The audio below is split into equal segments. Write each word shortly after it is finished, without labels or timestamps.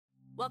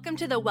Welcome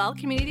to the Well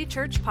Community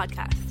Church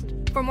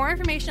podcast. For more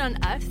information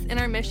on us and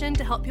our mission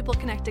to help people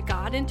connect to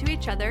God and to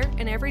each other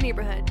in every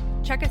neighborhood,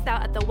 check us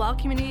out at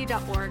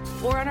thewellcommunity.org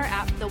or on our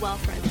app, The Well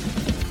Friends.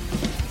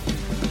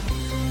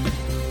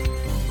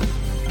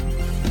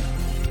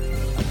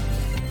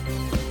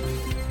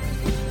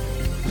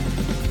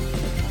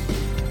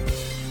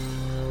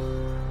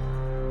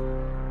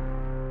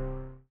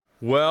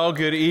 Well,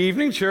 good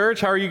evening,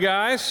 church. How are you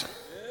guys?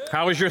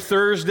 How was your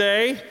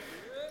Thursday?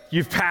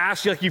 You've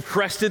passed, you've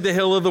crested the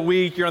hill of the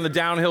week. You're on the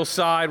downhill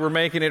side. We're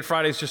making it.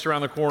 Friday's just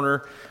around the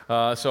corner.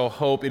 So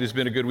hope it has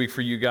been a good week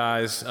for you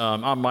guys.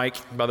 I'm Mike,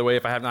 by the way.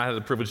 If I have not had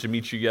the privilege to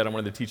meet you yet, I'm one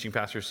of the teaching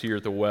pastors here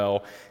at the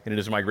Well, and it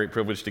is my great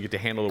privilege to get to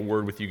handle the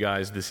word with you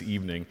guys this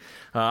evening.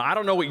 I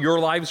don't know what your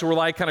lives were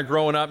like kind of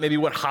growing up, maybe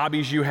what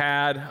hobbies you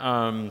had.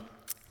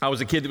 I was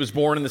a kid that was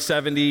born in the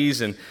 70s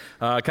and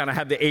kind of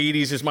had the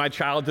 80s as my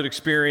childhood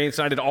experience.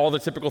 I did all the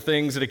typical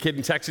things that a kid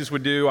in Texas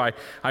would do.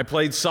 I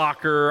played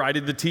soccer, I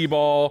did the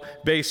t-ball,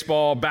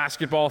 baseball,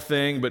 basketball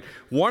thing. But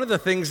one of the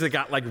things that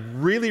got like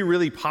really,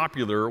 really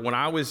popular when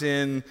I was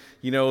in,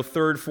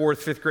 third,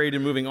 fourth, fifth grade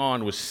and moving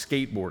on was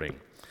skateboarding.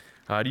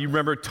 Do you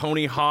remember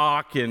Tony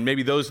Hawk and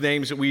maybe those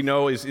names that we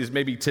know is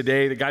maybe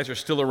today, the guys are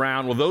still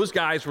around? Well, those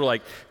guys were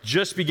like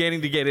just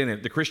beginning to get in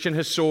it. The Christian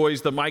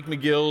Hossois, the Mike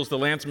McGills, the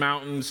Lance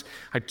Mountains.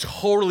 I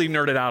totally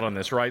nerded out on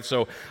this, right?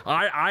 So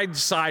I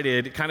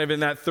decided kind of in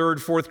that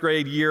third, fourth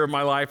grade year of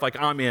my life, like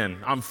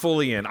I'm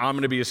fully in. I'm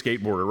going to be a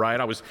skateboarder, right?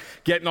 I was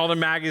getting all the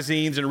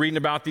magazines and reading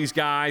about these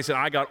guys, and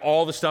I got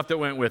all the stuff that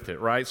went with it,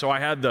 right? So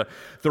I had the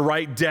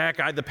right deck.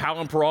 I had the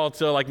Powell and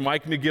Peralta, like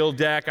Mike McGill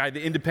deck. I had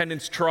the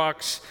Independence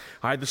trucks.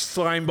 I had the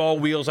slime ball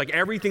wheels, like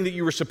everything that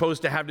you were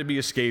supposed to have to be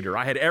a skater.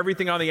 I had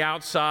everything on the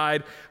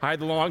outside. I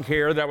had the long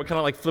hair that would kind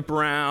of like flip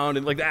around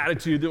and like the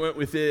attitude that went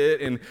with it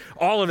and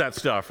all of that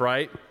stuff,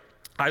 right?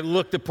 I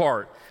looked the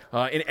part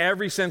in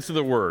every sense of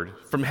the word.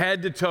 From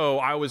head to toe,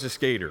 I was a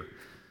skater.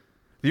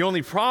 The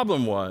only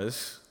problem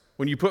was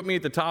when you put me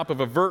at the top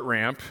of a vert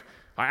ramp,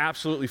 I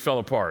absolutely fell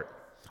apart.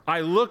 I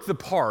looked the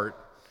part,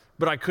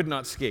 but I could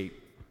not skate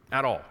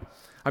at all.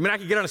 I mean, I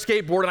could get on a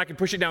skateboard and I could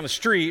push it down the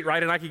street,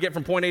 right? And I could get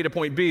from point A to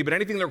point B, but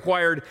anything that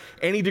required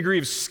any degree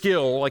of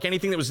skill, like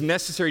anything that was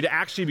necessary to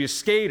actually be a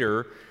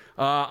skater,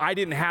 I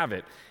didn't have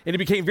it. And it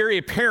became very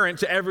apparent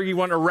to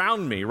everyone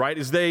around me, right?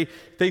 As they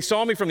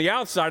saw me from the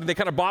outside and they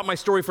kind of bought my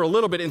story for a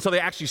little bit until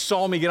they actually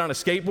saw me get on a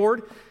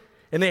skateboard.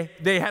 And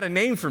they had a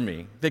name for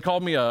me. They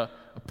called me a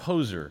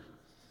poser.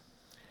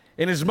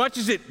 And as much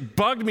as it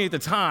bugged me at the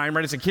time,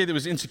 right, as a kid that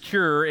was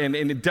insecure and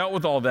it dealt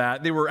with all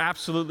that, they were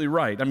absolutely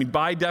right. I mean,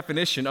 by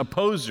definition, a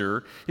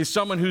poser is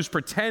someone who's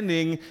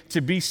pretending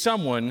to be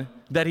someone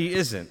that he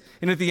isn't.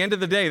 And at the end of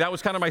the day, that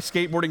was kind of my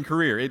skateboarding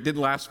career. It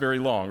didn't last very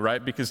long,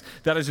 right? Because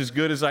that is as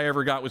good as I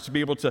ever got, was to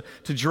be able to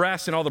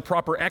dress in all the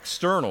proper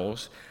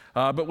externals.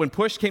 But when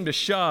push came to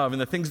shove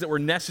and the things that were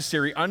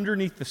necessary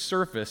underneath the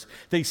surface,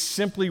 they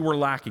simply were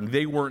lacking.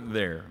 They weren't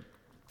there.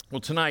 Well,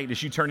 tonight,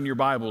 as you turn in your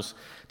Bibles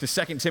to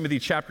 2 Timothy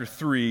chapter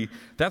 3,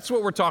 that's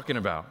what we're talking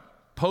about.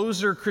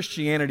 Poser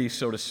Christianity,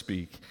 so to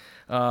speak.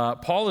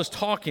 Paul is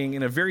talking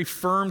in a very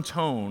firm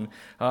tone,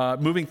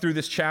 moving through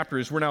this chapter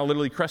as we're now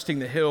literally cresting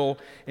the hill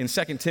in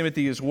 2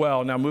 Timothy as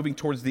well, now moving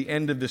towards the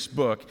end of this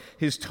book.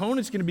 His tone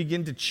is going to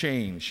begin to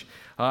change,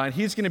 and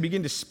he's going to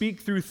begin to speak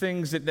through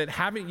things that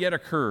haven't yet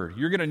occurred.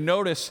 You're going to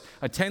notice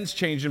a tense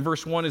change in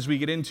verse 1 as we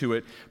get into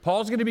it.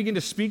 Paul's going to begin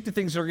to speak to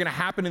things that are going to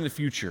happen in the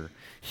future.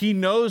 He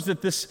knows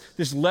that this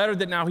letter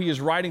that now he is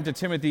writing to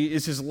Timothy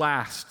is his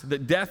last,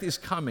 that death is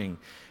coming.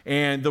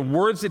 And the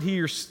words that he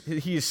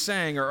is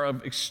saying are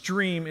of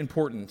extreme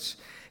importance.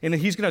 And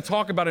he's going to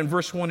talk about in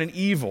verse 1 an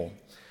evil,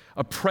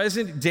 a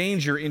present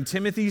danger in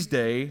Timothy's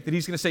day that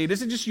he's going to say it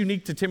isn't just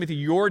unique to Timothy,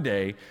 your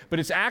day, but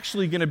it's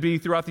actually going to be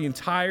throughout the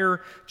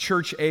entire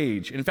church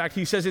age. In fact,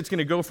 he says it's going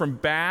to go from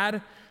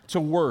bad to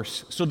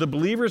worse. So the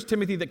believers,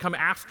 Timothy, that come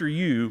after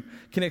you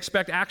can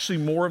expect actually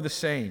more of the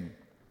same.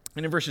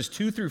 And in verses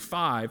 2 through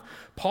 5,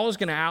 Paul is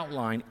going to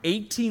outline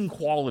 18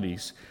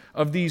 qualities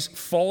of these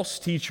false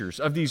teachers,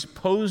 of these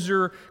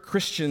poser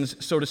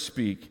Christians, so to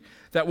speak,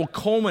 that will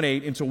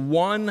culminate into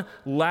one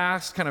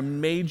last kind of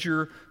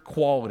major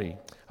quality.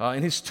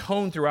 And his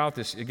tone throughout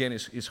this, again,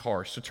 is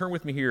harsh. So turn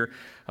with me here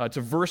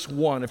to verse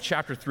 1 of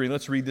chapter 3, and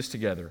let's read this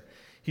together.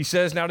 He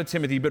says now to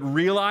Timothy, "But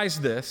realize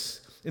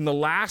this, in the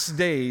last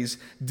days,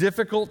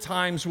 difficult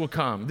times will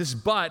come." This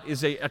 "but"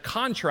 is a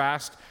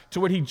contrast to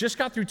what he just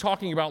got through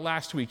talking about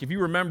last week. If you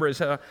remember,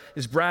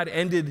 as Brad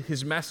ended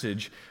his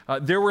message,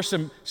 there were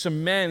some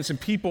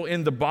people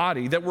in the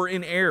body that were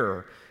in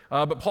error.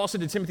 But Paul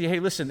said to Timothy, hey,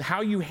 listen,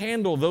 how you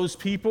handle those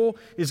people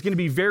is going to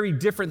be very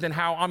different than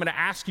how I'm going to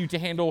ask you to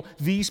handle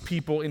these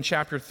people in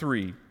chapter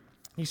 3.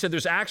 He said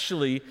there's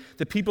actually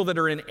the people that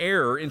are in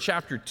error in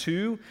chapter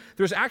 2,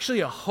 there's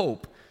actually a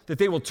hope that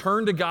they will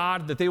turn to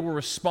God, that they will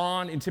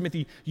respond. And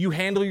Timothy, you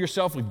handle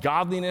yourself with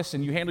godliness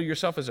and you handle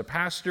yourself as a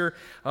pastor.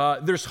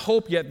 There's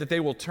hope yet that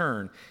they will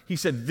turn. He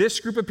said this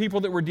group of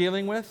people that we're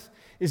dealing with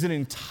is an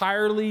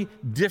entirely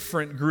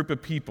different group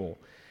of people.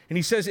 And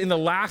he says in the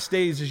last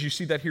days, as you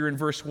see that here in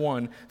verse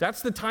 1,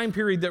 that's the time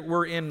period that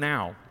we're in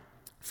now.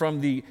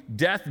 From the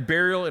death,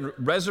 burial, and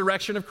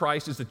resurrection of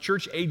Christ as the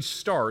church age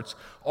starts,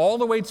 all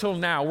the way till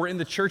now, we're in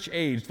the church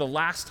age, the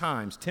last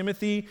times.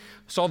 Timothy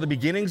saw the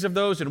beginnings of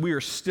those, and we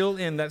are still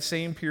in that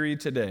same period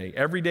today.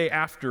 Every day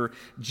after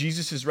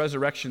Jesus'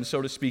 resurrection,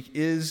 so to speak,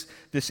 is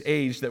this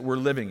age that we're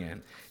living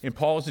in. And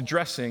Paul is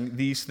addressing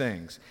these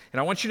things. And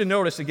I want you to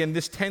notice, again,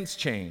 this tense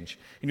change.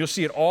 And you'll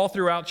see it all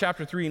throughout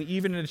chapter 3 and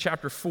even into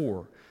chapter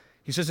 4.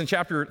 He says in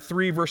chapter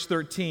 3, verse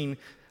 13,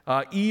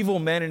 evil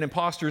men and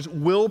impostors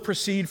will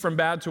proceed from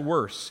bad to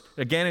worse.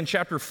 Again in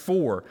chapter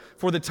 4,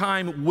 for the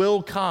time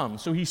will come.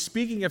 So he's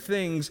speaking of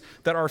things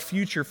that are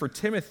future for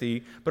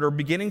Timothy, but are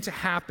beginning to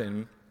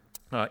happen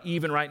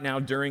even right now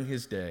during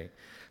his day.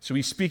 So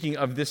he's speaking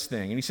of this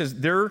thing. And he says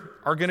there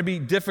are going to be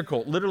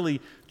difficult, literally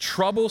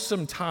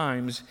troublesome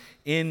times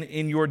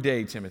in your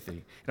day, Timothy.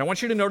 And I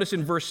want you to notice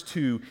in verse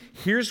 2,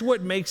 here's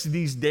what makes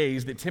these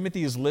days that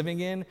Timothy is living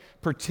in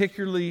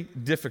particularly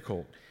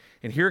difficult.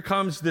 And here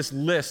comes this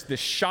list,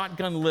 this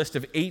shotgun list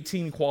of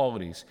 18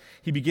 qualities.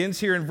 He begins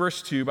here in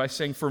verse 2 by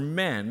saying, for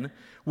men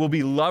will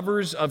be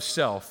lovers of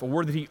self, a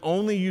word that he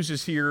only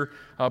uses here,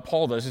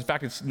 Paul does. In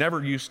fact, it's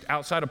never used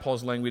outside of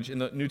Paul's language in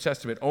the New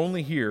Testament,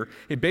 only here.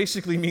 It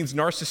basically means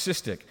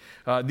narcissistic.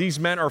 These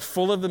men are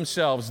full of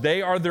themselves.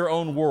 They are their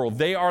own world.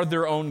 They are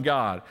their own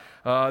God.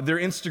 Their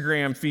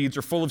Instagram feeds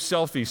are full of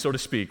selfies, so to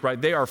speak,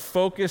 right? They are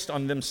focused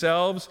on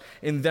themselves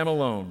and them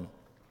alone.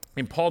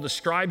 And Paul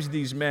describes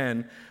these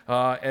men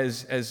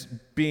as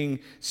being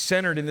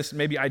centered in this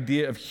maybe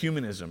idea of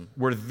humanism,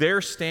 where their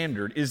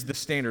standard is the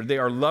standard. They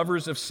are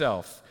lovers of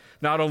self.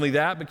 Not only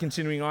that, but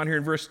continuing on here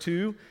in verse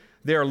 2,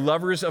 they are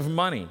lovers of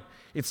money.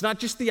 It's not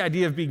just the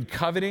idea of being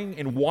coveting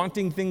and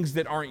wanting things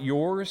that aren't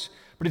yours,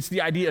 but it's the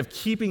idea of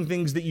keeping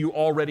things that you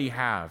already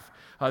have.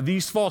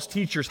 These false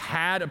teachers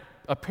had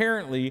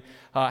apparently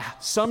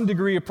some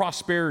degree of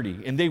prosperity,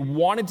 and they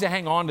wanted to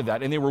hang on to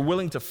that, and they were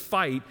willing to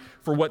fight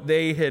for what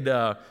they had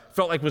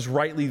felt like was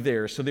rightly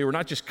theirs. So they were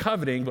not just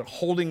coveting, but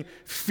holding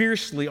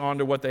fiercely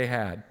onto what they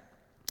had.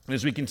 And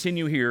as we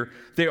continue here,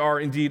 they are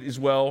indeed as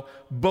well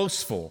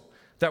boastful.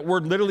 That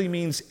word literally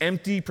means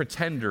empty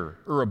pretender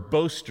or a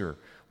boaster.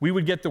 We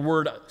would get the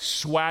word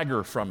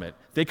swagger from it.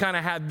 They kind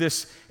of had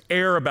this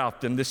air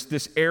about them,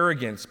 this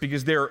arrogance,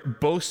 because they're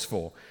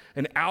boastful,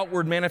 an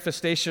outward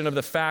manifestation of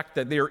the fact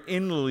that they are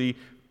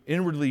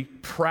inwardly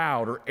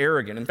proud or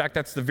arrogant. In fact,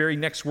 that's the very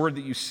next word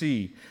that you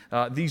see.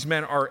 These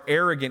men are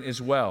arrogant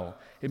as well.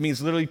 It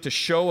means literally to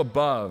show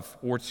above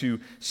or to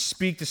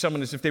speak to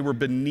someone as if they were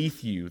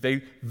beneath you.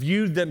 They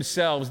viewed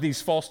themselves,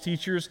 these false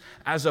teachers,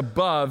 as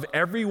above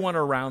everyone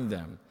around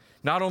them.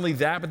 Not only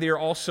that, but they are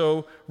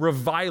also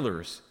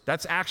revilers.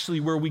 That's actually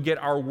where we get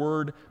our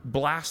word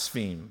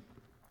blaspheme.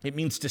 It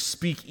means to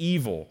speak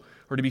evil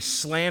or to be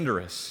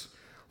slanderous,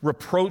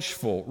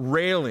 reproachful,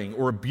 railing,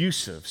 or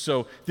abusive.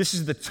 So this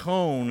is the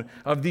tone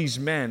of these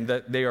men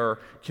that they are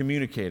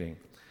communicating.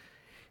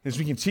 As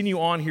we continue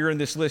on here in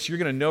this list, you're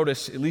going to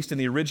notice, at least in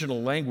the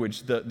original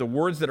language, the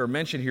words that are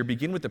mentioned here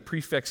begin with the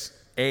prefix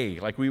a,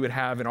 like we would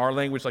have in our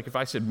language, like if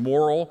I said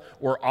moral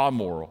or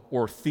amoral,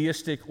 or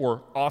theistic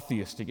or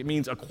atheistic. It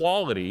means a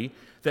quality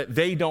that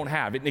they don't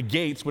have. It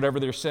negates whatever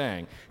they're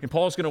saying. And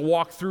Paul's going to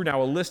walk through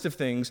now a list of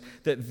things,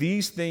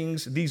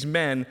 these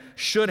men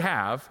should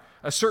have,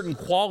 a certain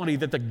quality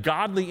that the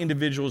godly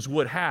individuals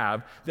would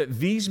have, that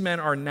these men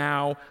are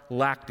now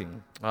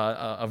lacking,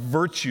 a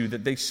virtue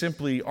that they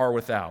simply are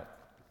without.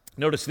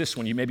 Notice this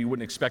one. You maybe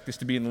wouldn't expect this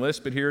to be in the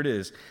list, but here it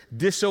is.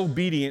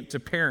 Disobedient to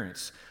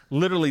parents,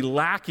 literally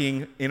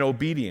lacking in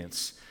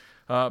obedience.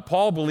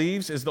 Paul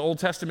believes, as the Old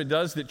Testament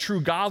does, that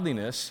true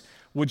godliness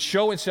would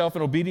show itself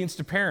in obedience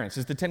to parents,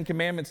 as the Ten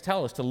Commandments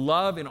tell us, to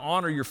love and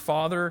honor your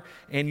father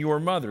and your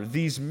mother.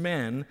 These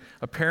men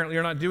apparently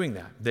are not doing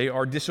that. They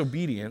are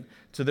disobedient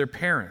to their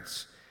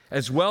parents,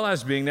 as well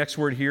as being, next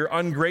word here,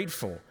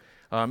 ungrateful.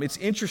 It's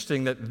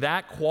interesting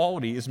that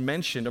quality is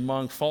mentioned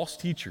among false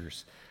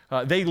teachers.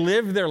 They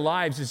live their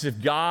lives as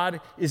if God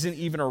isn't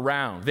even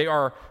around. They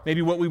are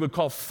maybe what we would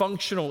call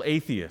functional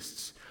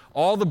atheists.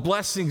 All the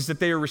blessings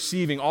that they are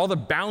receiving, all the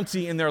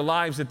bounty in their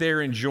lives that they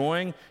are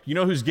enjoying, you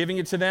know who's giving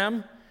it to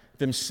them?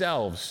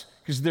 Themselves.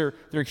 Because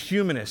they're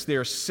humanists, they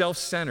are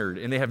self-centered,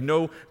 and they have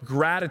no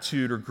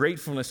gratitude or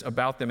gratefulness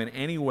about them in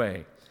any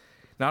way.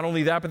 Not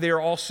only that, but they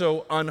are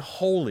also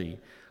unholy,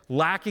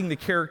 lacking the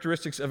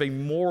characteristics of a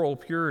moral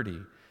purity.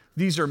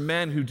 These are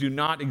men who do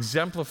not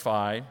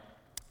exemplify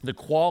the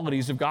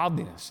qualities of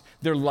godliness.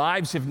 Their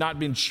lives have not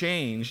been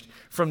changed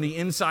from the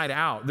inside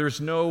out.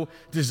 There's no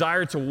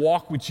desire to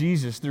walk with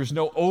Jesus. There's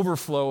no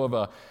overflow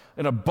of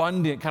an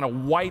abundant kind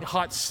of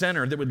white-hot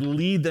center that would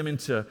lead them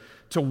into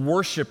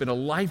worship and a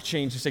life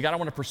change to say, God, I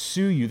want to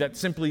pursue you. That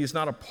simply is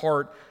not a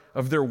part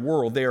of their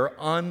world. They are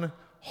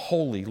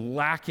unholy,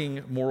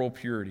 lacking moral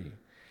purity.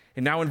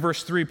 And now in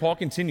verse 3, Paul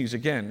continues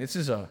again. This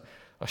is a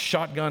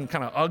shotgun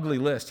kind of ugly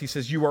list. He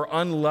says, you are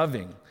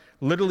unloving.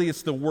 Literally,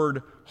 it's the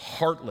word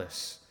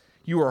heartless.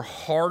 You are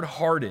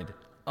hard-hearted,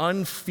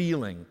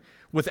 unfeeling,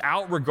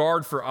 without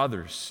regard for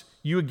others.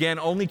 You, again,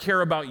 only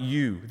care about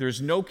you.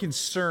 There's no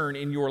concern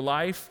in your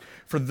life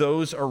for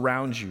those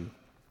around you.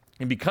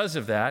 And because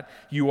of that,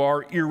 you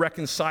are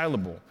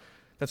irreconcilable.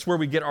 That's where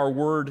we get our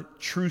word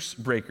truce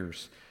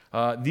breakers.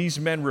 These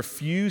men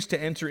refuse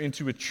to enter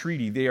into a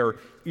treaty. They are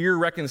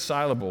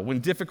irreconcilable. When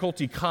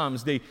difficulty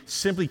comes, they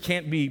simply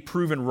can't be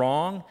proven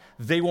wrong.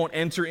 They won't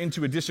enter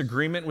into a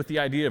disagreement with the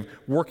idea of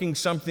working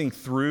something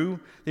through.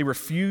 They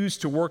refuse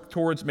to work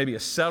towards maybe a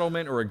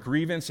settlement or a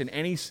grievance in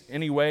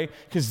any way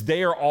because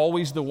they are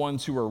always the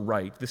ones who are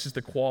right. This is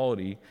the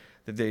quality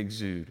that they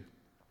exude.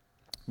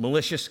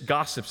 Malicious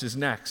gossips is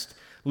next.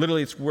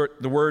 Literally,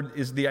 the word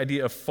is the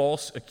idea of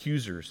false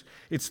accusers.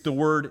 It's the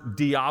word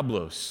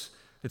diablos.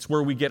 It's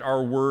where we get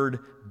our word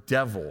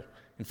devil.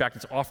 In fact,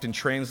 it's often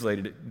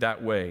translated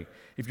that way.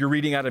 If you're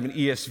reading out of an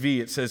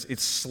ESV, it says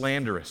it's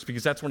slanderous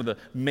because that's one of the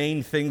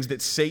main things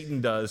that Satan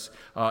does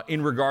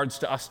in regards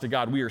to us, to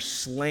God. We are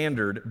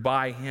slandered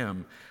by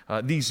him.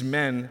 These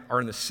men are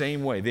in the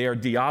same way. They are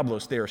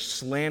diablos. They are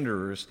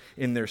slanderers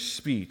in their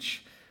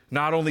speech.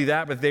 Not only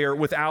that, but they are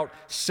without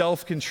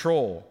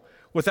self-control,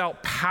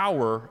 without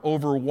power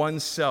over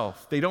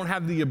oneself. They don't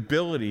have the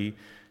ability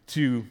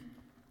to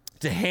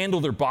handle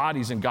their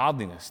bodies in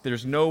godliness.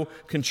 There's no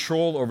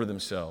control over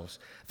themselves.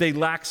 They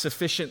lack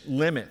sufficient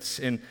limits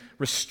and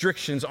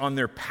restrictions on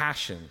their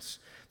passions.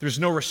 There's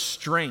no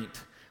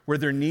restraint where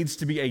there needs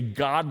to be a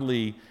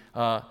godly,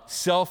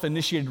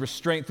 self-initiated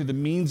restraint through the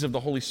means of the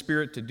Holy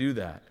Spirit to do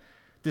that.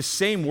 This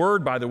same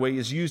word, by the way,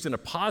 is used in a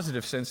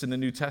positive sense in the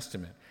New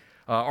Testament.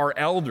 Our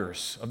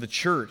elders of the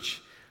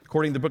church,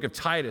 according to the book of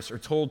Titus, are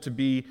told to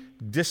be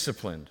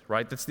disciplined,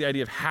 right? That's the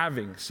idea of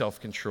having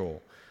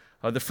self-control.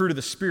 The fruit of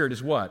the Spirit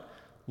is what?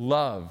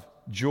 Love,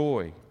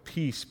 joy,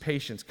 peace,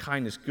 patience,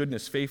 kindness,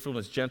 goodness,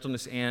 faithfulness,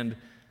 gentleness, and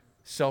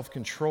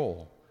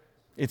self-control.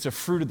 It's a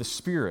fruit of the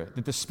Spirit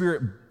that the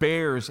Spirit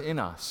bears in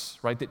us,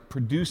 right? That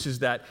produces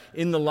that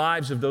in the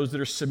lives of those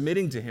that are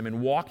submitting to Him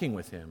and walking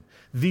with Him.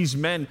 These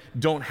men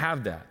don't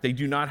have that. They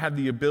do not have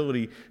the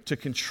ability to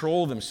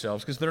control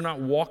themselves because they're not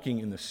walking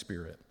in the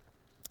Spirit.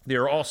 They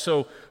are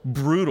also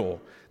brutal.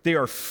 They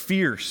are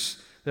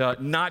fierce.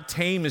 Not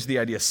tame is the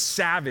idea.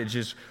 Savage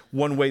is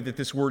one way that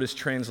this word is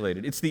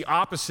translated. It's the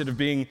opposite of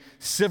being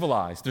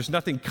civilized. There's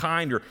nothing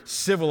kind or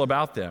civil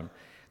about them.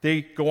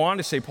 They go on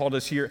to say, Paul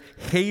does here,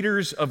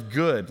 haters of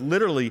good,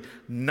 literally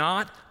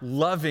not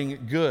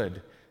loving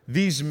good.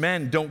 These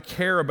men don't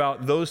care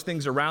about those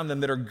things around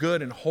them that are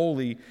good and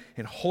holy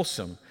and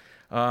wholesome.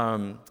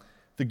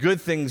 The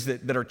good things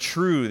that are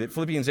true, that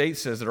Philippians 8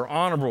 says, that are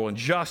honorable and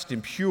just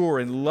and pure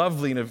and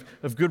lovely and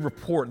of good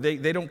report.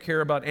 They don't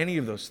care about any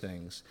of those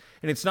things.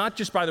 And it's not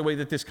just, by the way,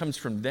 that this comes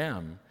from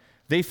them.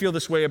 They feel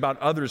this way about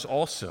others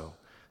also.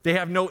 They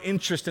have no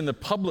interest in the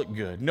public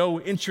good, no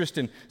interest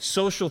in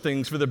social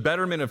things for the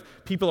betterment of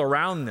people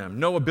around them,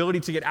 no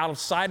ability to get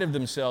outside of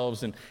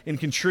themselves and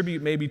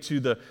contribute maybe to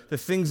the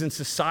things in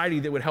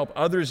society that would help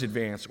others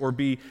advance or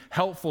be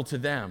helpful to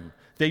them.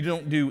 They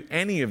don't do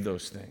any of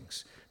those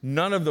things.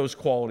 None of those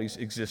qualities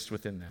exist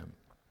within them.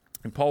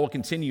 And Paul will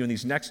continue in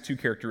these next two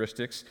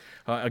characteristics.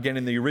 Again,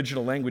 in the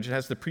original language, it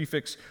has the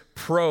prefix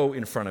pro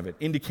in front of it,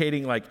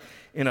 indicating like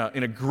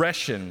an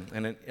aggression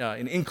and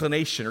an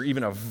inclination or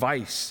even a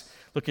vice.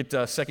 Look at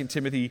 2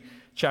 Timothy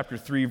chapter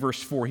 3,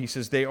 verse 4. He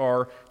says they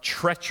are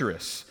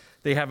treacherous.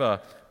 They have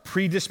a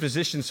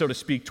predisposition, so to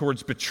speak,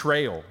 towards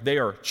betrayal. They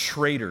are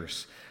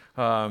traitors.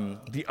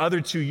 The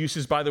other two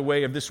uses, by the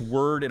way, of this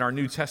word in our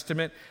New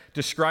Testament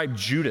describe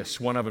Judas,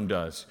 one of them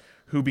does,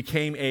 who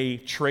became a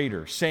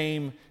traitor.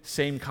 Same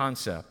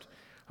concept.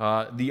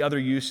 The other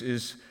use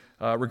is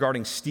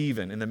regarding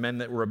Stephen and the men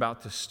that were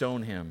about to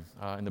stone him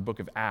in the book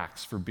of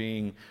Acts for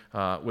being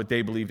what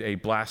they believed a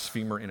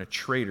blasphemer and a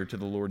traitor to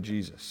the Lord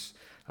Jesus,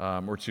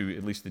 or to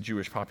at least the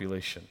Jewish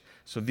population.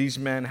 So these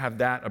men have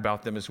that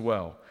about them as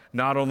well.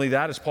 Not only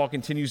that, as Paul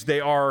continues, they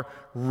are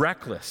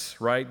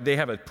reckless, right? They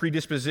have a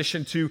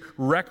predisposition to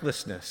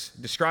recklessness.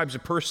 It describes a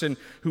person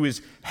who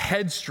is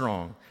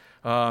headstrong,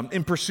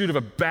 in pursuit of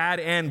a bad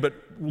end, but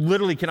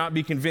literally cannot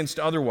be convinced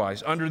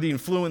otherwise, under the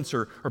influence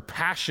or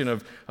passion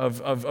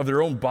of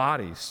their own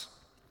bodies.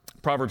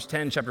 Proverbs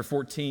 10, chapter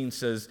 14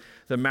 says,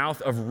 the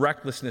mouth of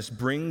recklessness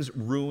brings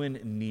ruin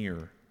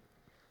near.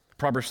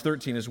 Proverbs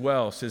 13 as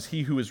well says,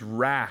 he who is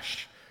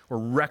rash or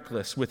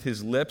reckless with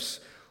his lips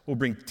will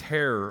bring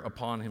terror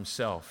upon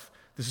himself.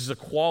 This is a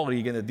quality,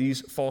 again, that these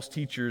false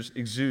teachers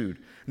exude.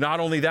 Not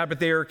only that, but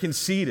they are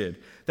conceited.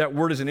 That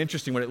word is an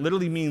interesting one. It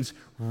literally means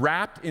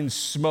wrapped in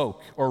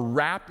smoke or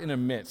wrapped in a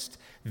mist.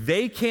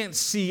 They can't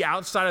see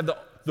outside of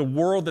the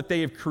world that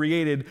they have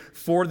created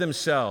for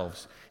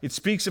themselves. It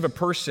speaks of a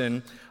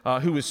person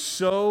who is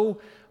so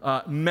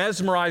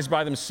mesmerized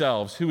by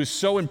themselves, who is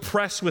so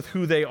impressed with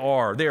who they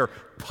are. They are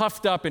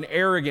puffed up and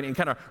arrogant and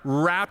kind of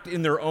wrapped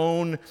in their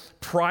own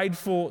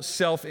prideful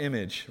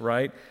self-image,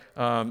 right?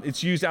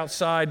 It's used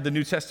outside the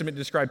New Testament to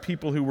describe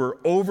people who were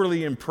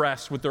overly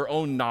impressed with their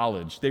own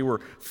knowledge. They were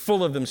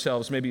full of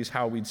themselves, maybe is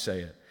how we'd say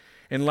it.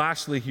 And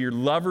lastly here,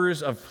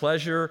 lovers of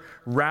pleasure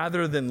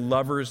rather than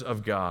lovers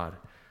of God.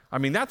 I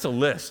mean, that's a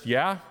list,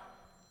 yeah?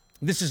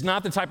 This is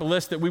not the type of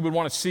list that we would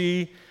want to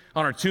see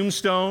on our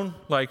tombstone,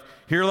 like,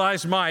 here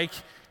lies Mike,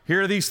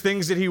 here are these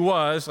things that he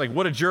was, like,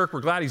 what a jerk,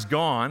 we're glad he's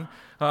gone.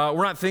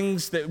 We're not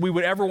things that we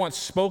would ever want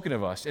spoken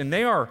of us, and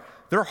they're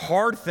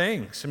hard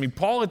things. I mean,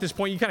 Paul at this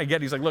point, you kind of get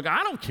it. He's like, look,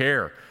 I don't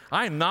care.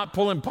 I am not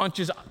pulling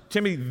punches.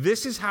 Timothy,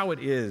 this is how it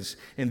is,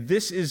 and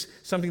this is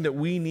something that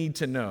we need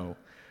to know.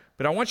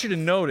 But I want you to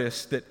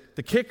notice that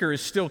the kicker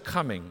is still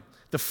coming.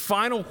 The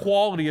final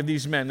quality of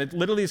these men, that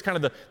literally is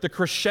kind of the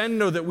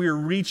crescendo that we are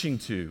reaching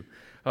to.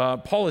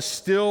 Paul is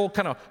still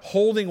kind of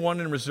holding one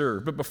in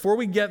reserve. But before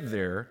we get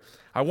there,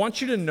 I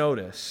want you to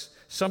notice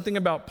something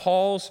about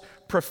Paul's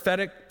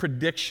prophetic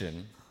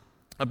prediction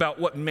about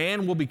what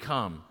man will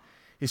become.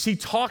 Is he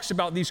talks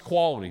about these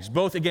qualities,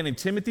 both again in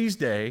Timothy's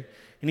day,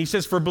 and he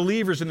says for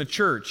believers in the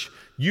church,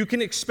 you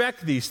can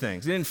expect these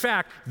things. And in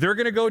fact, they're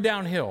going to go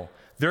downhill.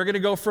 They're going to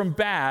go from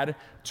bad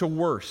to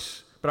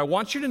worse. But I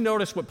want you to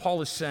notice what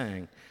Paul is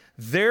saying.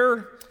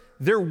 Their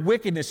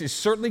wickedness is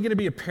certainly going to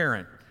be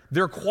apparent.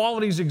 Their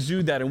qualities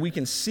exude that, and we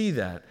can see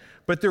that.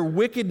 But their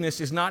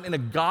wickedness is not in a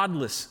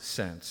godless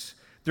sense.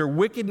 Their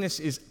wickedness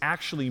is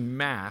actually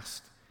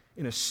masked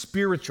in a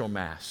spiritual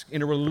mask,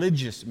 in a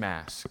religious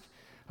mask.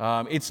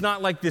 It's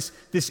not like this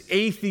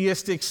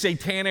atheistic,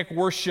 satanic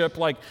worship,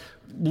 like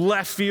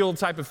left field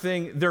type of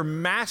thing. They're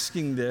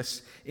masking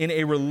this in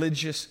a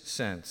religious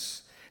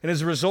sense. And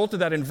as a result of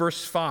that, in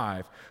verse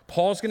 5,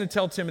 Paul's going to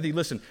tell Timothy,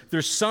 listen,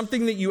 there's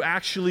something that you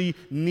actually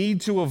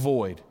need to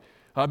avoid.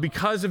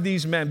 Because of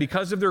these men,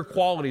 because of their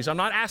qualities. I'm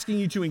not asking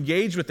you to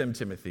engage with them,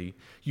 Timothy.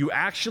 You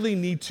actually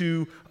need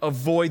to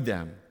avoid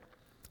them.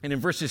 And in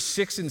verses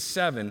 6 and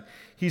 7,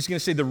 he's going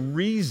to say the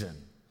reason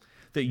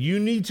that you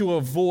need to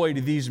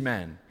avoid these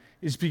men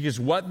is because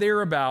what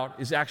they're about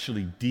is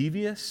actually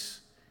devious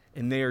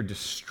and they are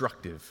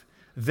destructive.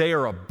 They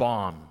are a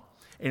bomb.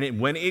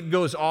 And when it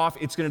goes off,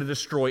 it's going to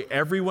destroy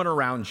everyone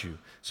around you.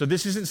 So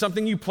this isn't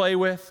something you play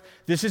with.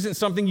 This isn't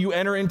something you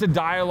enter into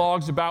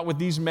dialogues about with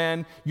these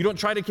men. You don't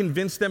try to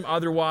convince them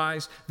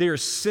otherwise. They are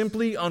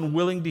simply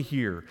unwilling to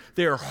hear.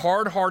 They are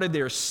hard-hearted.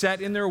 They are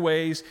set in their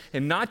ways.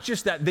 And not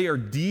just that, they are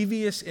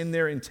devious in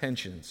their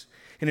intentions.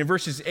 And in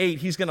verses 8,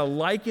 he's going to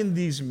liken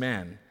these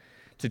men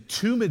to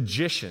two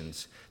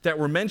magicians that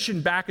were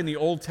mentioned back in the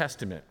Old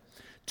Testament.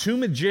 Two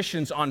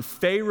magicians on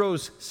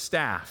Pharaoh's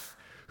staff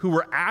who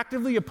were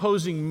actively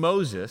opposing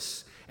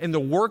Moses and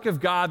the work of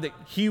God that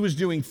he was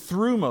doing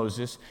through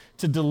Moses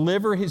to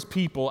deliver his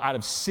people out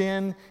of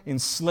sin and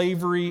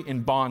slavery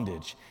and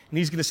bondage. And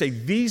he's going to say,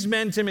 these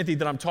men, Timothy,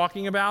 that I'm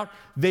talking about,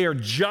 they are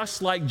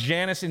just like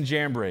Jannes and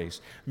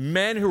Jambres,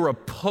 men who are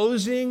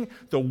opposing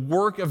the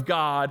work of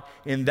God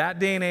in that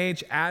day and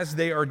age as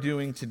they are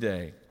doing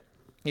today.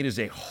 It is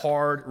a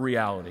hard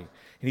reality.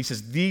 And he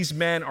says, these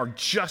men are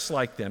just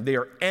like them. They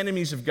are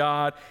enemies of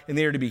God, and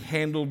they are to be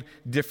handled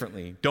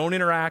differently. Don't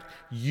interact.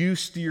 You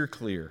steer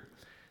clear.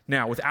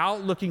 Now,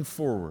 without looking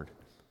forward,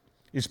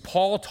 as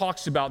Paul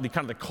talks about the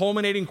kind of the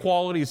culminating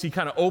quality, as he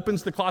kind of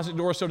opens the closet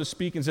door, so to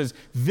speak, and says,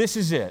 this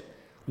is it.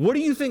 What do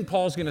you think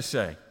Paul's going to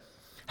say?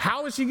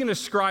 How is he going to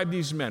describe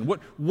these men?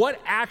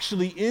 What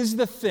actually is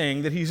the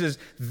thing that he says,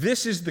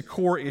 this is the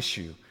core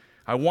issue?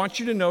 I want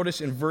you to notice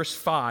in verse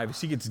 5,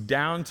 as he gets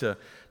down to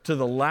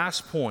the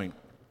last point,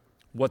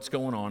 what's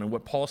going on and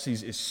what Paul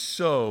sees is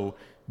so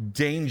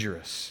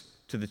dangerous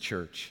to the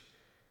church.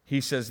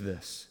 He says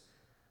this,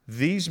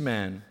 these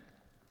men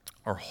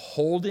are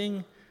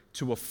holding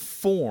to a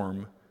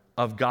form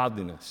of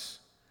godliness,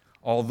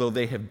 although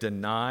they have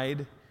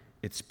denied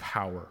its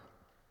power.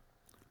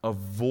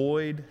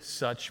 Avoid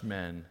such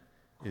men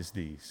as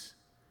these.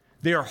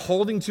 They are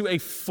holding to a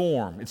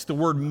form. It's the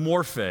word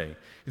morphe.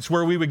 It's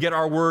where we would get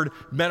our word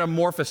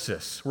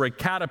metamorphosis, where a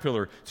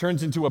caterpillar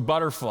turns into a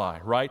butterfly,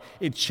 right?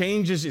 It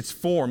changes its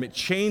form. It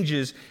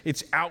changes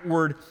its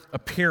outward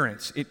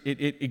appearance.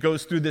 It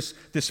goes through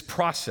this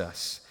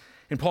process.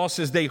 And Paul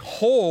says they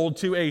hold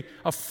to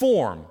a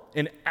form,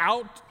 an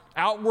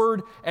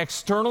outward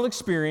external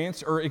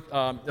experience or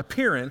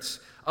appearance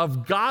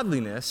of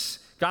godliness.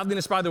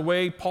 Godliness, by the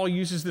way, Paul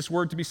uses this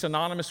word to be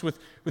synonymous with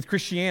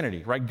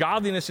Christianity, right?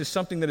 Godliness is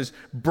something that is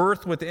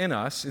birthed within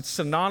us. It's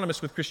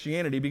synonymous with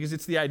Christianity because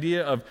it's the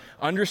idea of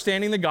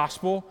understanding the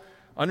gospel,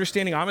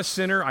 understanding I'm a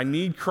sinner, I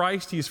need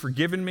Christ, He has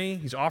forgiven me,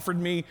 He's offered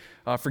me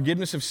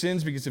forgiveness of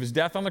sins because of His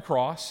death on the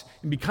cross,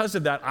 and because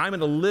of that, I'm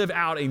going to live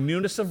out a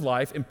newness of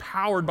life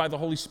empowered by the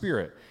Holy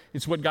Spirit.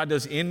 It's what God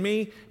does in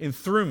me and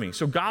through me.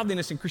 So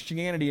godliness and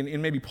Christianity,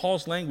 in maybe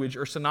Paul's language,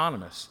 are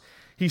synonymous.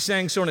 He's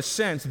saying, so in a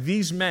sense,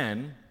 these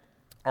men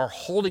are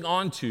holding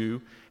on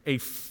to a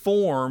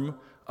form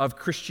of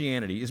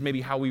Christianity, is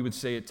maybe how we would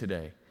say it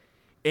today.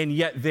 And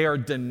yet they are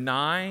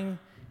denying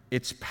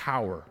its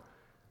power.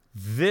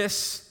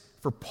 This,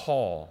 for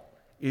Paul,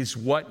 is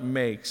what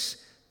makes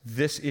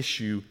this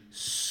issue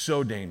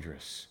so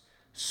dangerous,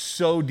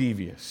 so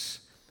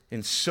devious,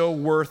 and so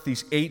worth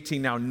these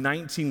 18, now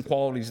 19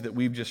 qualities that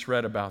we've just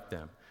read about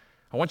them.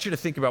 I want you to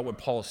think about what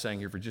Paul is saying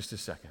here for just a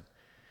second.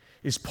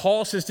 Is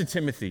Paul says to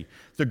Timothy,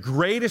 the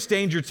greatest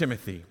danger,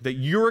 Timothy, that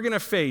you're going to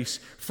face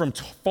from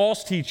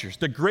false teachers,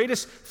 the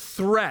greatest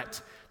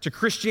threat to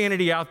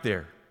Christianity out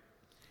there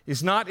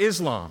is not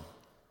Islam.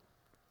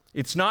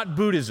 It's not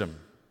Buddhism.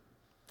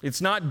 It's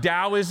not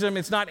Taoism.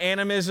 It's not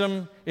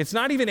animism. It's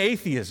not even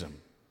atheism.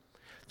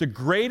 The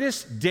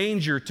greatest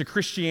danger to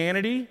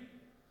Christianity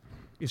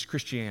is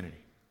Christianity.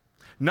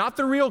 Not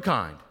the real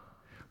kind,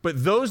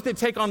 but those that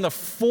take on the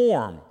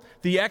form,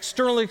 the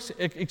external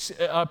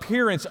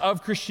appearance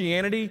of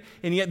Christianity,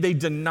 and yet they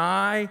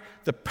deny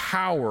the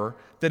power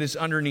that is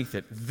underneath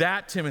it.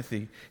 That,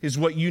 Timothy, is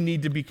what you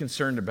need to be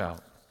concerned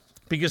about.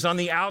 Because on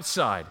the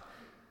outside,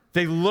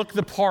 they look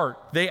the part,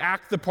 they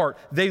act the part,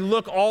 they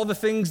look all the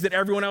things that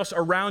everyone else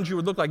around you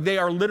would look like. They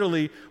are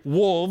literally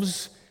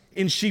wolves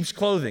in sheep's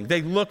clothing.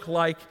 They look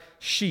like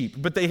sheep,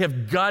 but they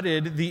have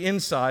gutted the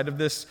inside of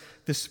this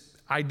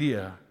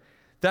idea.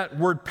 That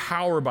word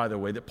power, by the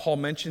way, that Paul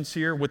mentions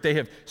here, what they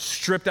have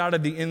stripped out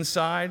of the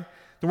inside,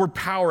 the word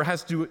power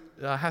has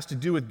to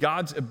do with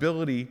God's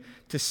ability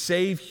to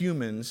save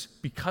humans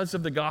because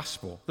of the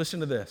gospel. Listen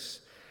to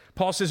this.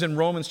 Paul says in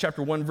Romans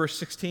chapter 1, verse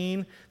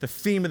 16, the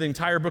theme of the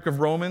entire book of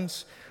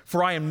Romans,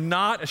 "For I am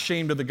not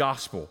ashamed of the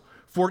gospel,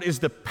 for it is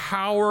the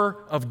power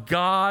of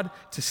God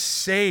to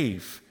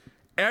save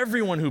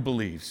everyone who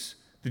believes,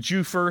 the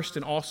Jew first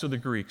and also the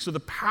Greek." So the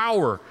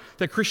power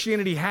that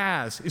Christianity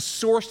has is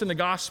sourced in the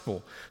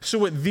gospel. So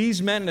what these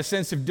men, in a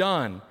sense, have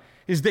done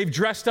is they've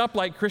dressed up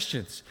like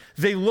Christians.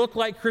 They look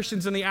like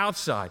Christians on the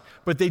outside,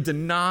 but they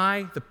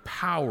deny the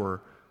power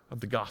of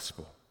the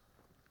gospel.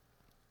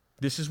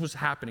 This is what's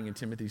happening in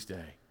Timothy's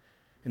day.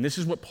 And this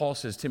is what Paul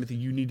says, Timothy,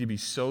 you need to be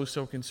so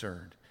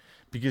concerned,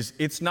 because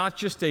it's not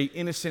just an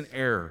innocent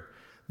error.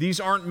 These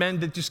aren't men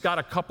that just got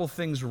a couple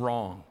things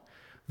wrong.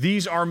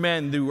 These are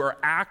men who are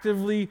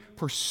actively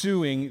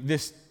pursuing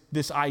this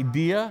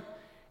idea,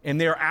 and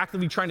they are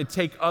actively trying to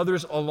take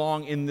others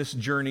along in this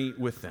journey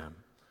with them.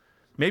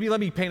 Maybe let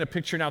me paint a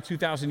picture now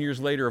 2,000 years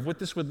later of what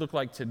this would look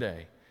like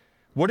today.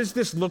 What does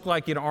this look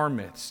like in our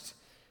midst?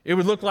 It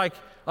would look like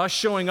us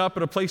showing up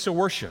at a place of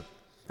worship,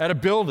 at a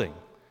building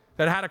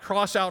that had a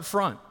cross out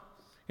front,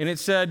 and it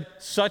said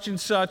such and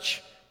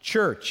such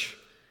church.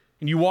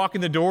 And you walk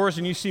in the doors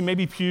and you see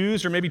maybe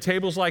pews or maybe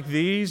tables like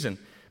these, and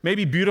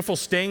maybe beautiful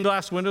stained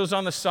glass windows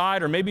on the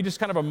side, or maybe just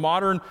kind of a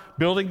modern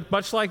building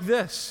much like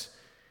this.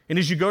 And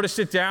as you go to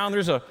sit down,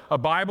 there's a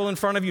Bible in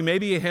front of you,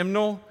 maybe a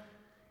hymnal,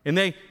 and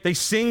they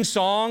sing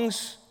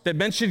songs that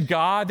mention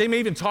God. They may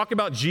even talk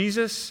about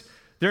Jesus.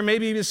 There may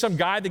be even some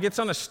guy that gets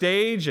on a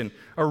stage in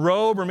a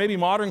robe or maybe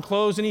modern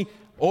clothes, and he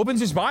opens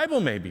his Bible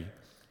maybe,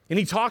 and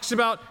he talks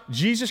about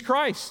Jesus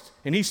Christ,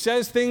 and he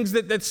says things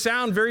that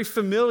sound very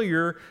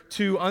familiar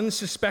to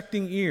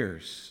unsuspecting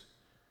ears.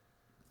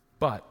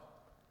 But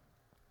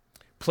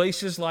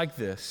places like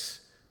this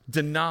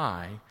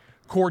deny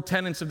core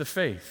tenets of the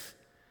faith,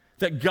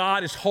 that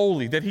God is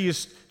holy, that he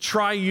is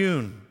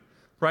triune,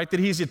 right?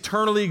 That he's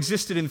eternally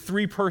existed in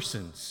three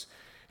persons,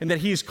 and that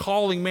he is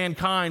calling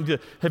mankind to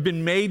have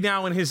been made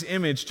now in his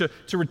image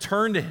to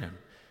return to him,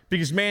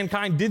 because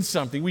mankind did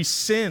something. We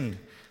sinned,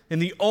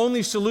 and the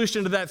only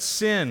solution to that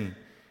sin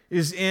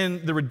is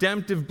in the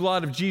redemptive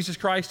blood of Jesus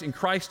Christ and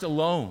Christ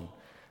alone.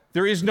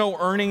 There is no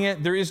earning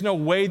it. There is no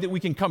way that we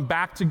can come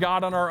back to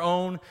God on our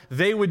own.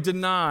 They would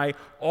deny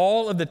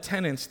all of the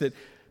tenets that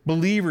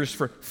believers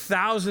for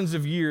thousands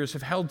of years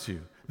have held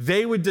to.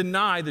 They would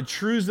deny the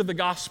truths of the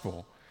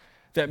gospel,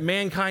 that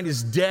mankind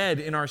is dead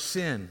in our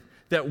sin,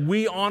 that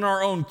we on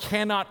our own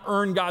cannot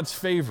earn God's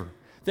favor,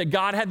 that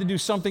God had to do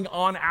something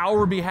on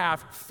our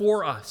behalf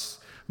for us,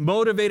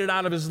 motivated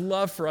out of his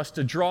love for us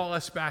to draw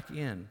us back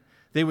in.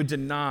 They would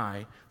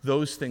deny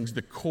those things,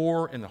 the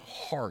core and the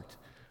heart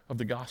of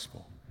the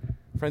gospel.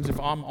 Friends, if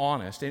I'm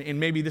honest, and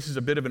maybe this is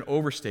a bit of an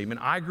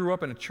overstatement, I grew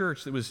up in a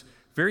church that was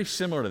very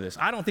similar to this.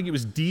 I don't think it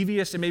was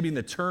devious and maybe in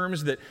the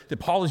terms that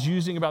Paul is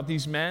using about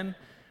these men,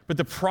 but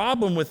the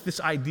problem with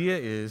this idea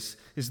is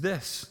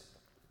this.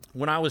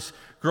 When I was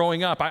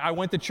growing up, I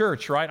went to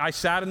church, right? I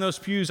sat in those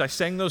pews. I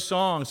sang those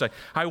songs.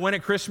 I went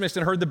at Christmas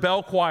and heard the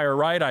bell choir,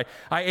 right?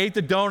 I ate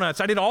the donuts.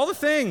 I did all the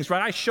things,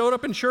 right? I showed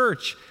up in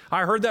church.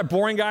 I heard that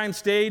boring guy on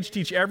stage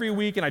teach every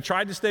week, and I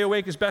tried to stay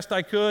awake as best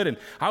I could, and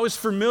I was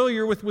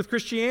familiar with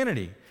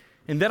Christianity.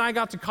 And then I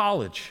got to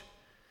college,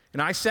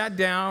 and I sat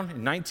down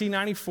in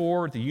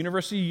 1994 at the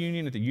University of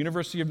Union at the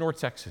University of North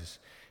Texas,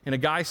 and a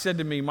guy said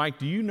to me, "Mike,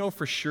 do you know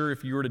for sure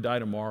if you were to die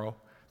tomorrow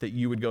that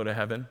you would go to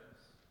heaven?"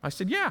 I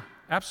said, "Yeah,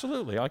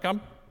 absolutely.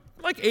 I'm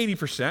like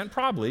 80%,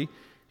 probably."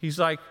 He's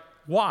like,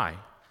 "Why?"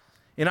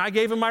 And I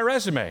gave him my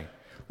resume.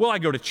 Well, I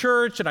go to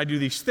church and I do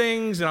these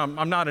things, and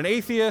I'm not an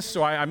atheist,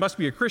 so I must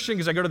be a Christian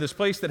because I go to this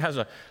place that has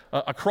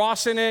a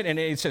cross in it, and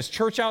it says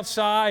church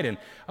outside. And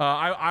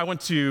I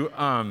went to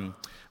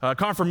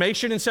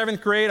confirmation in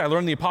 7th grade. I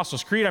learned the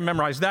Apostles' Creed. I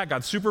memorized that.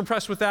 Got super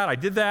impressed with that. I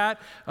did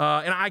that.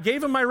 And I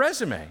gave him my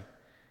resume.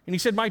 And he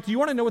said, "Mike, do you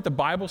want to know what the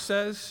Bible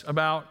says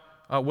about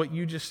what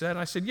you just said?" And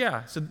I said,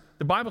 "Yeah." So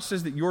the Bible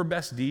says that your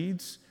best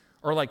deeds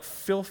are like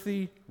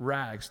filthy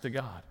rags to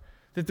God,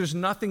 that there's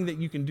nothing that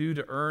you can do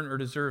to earn or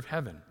deserve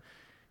heaven.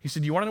 He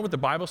said, "Do you want to know what the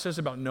Bible says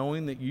about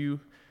knowing that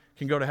you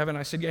can go to heaven?"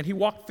 I said, "Yeah." And he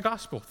walked the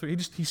gospel through.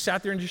 He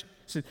sat there and just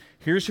said,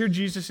 "Here's who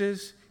Jesus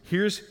is.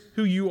 Here's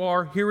who you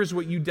are. Here is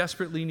what you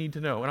desperately need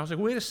to know. And I was like,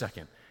 wait a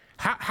second.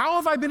 How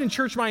have I been in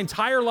church my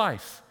entire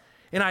life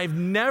and I've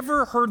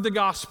never heard the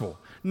gospel?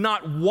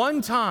 Not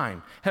one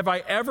time have I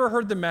ever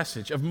heard the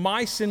message of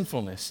my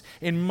sinfulness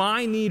and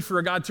my need for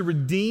a God to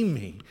redeem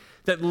me,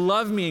 that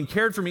loved me and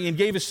cared for me and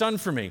gave his son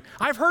for me.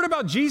 I've heard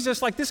about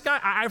Jesus, like this guy,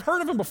 I've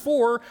heard of him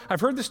before.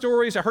 I've heard the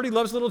stories. I heard he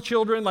loves little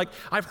children. Like,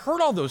 I've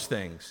heard all those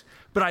things,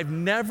 but I've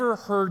never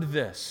heard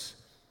this.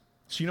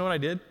 So you know what I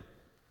did?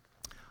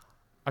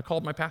 I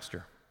called my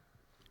pastor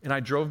and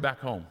I drove back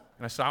home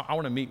and I said, I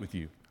want to meet with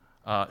you.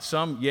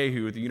 Some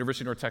yahoo at the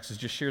University of North Texas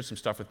just shared some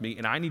stuff with me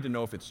and I need to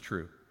know if it's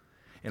true.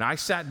 And I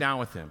sat down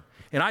with him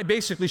and I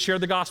basically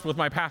shared the gospel with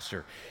my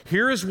pastor.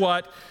 Here is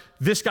what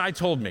this guy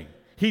told me.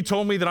 He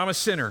told me that I'm a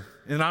sinner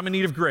and I'm in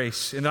need of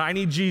grace and that I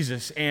need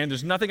Jesus and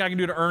there's nothing I can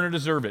do to earn or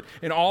deserve it.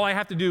 And all I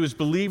have to do is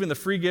believe in the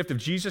free gift of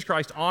Jesus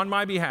Christ on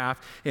my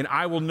behalf and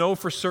I will know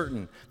for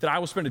certain that I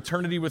will spend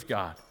eternity with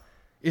God.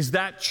 Is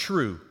that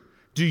true?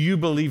 Do you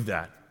believe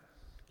that?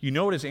 You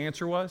know what his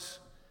answer was?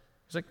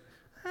 He's like,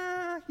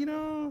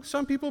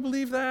 some people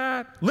believe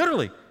that.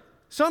 Literally,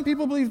 some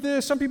people believe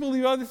this, some people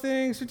believe other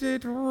things.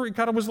 It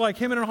kind of was like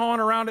him and hawing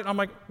around it. I'm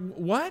like,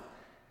 what?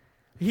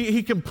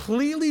 He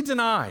completely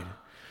denied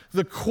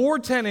the core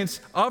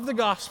tenets of the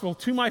gospel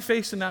to my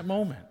face in that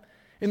moment.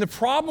 And the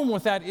problem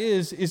with that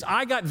is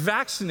I got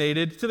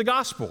vaccinated to the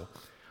gospel.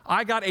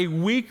 I got a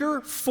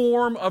weaker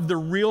form of the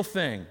real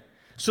thing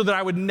so that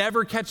I would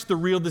never catch the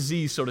real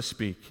disease, so to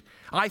speak.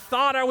 I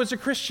thought I was a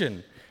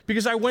Christian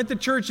because I went to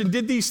church and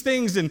did these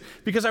things and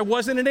because I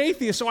wasn't an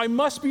atheist, so I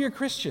must be a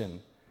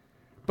Christian.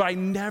 But I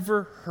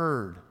never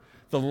heard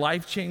the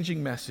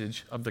life-changing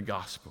message of the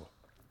gospel.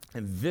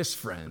 And this,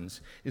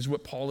 friends, is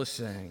what Paul is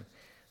saying.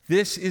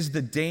 This is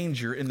the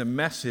danger in the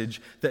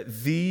message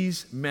that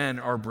these men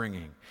are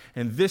bringing.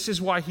 And this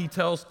is why he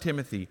tells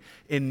Timothy,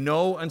 in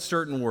no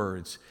uncertain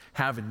words,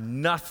 have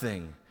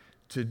nothing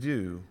to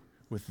do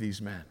with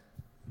these men.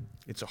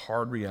 It's a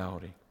hard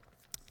reality.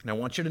 And I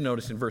want you to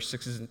notice in verse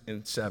 6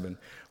 and 7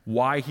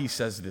 why he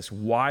says this,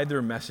 why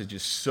their message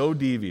is so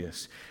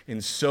devious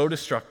and so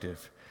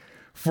destructive.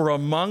 For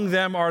among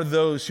them are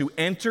those who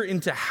enter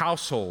into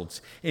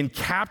households and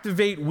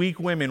captivate weak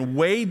women,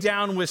 weighed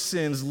down with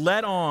sins,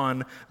 led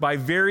on by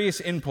various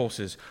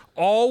impulses,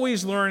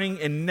 always learning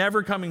and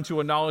never coming to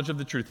a knowledge of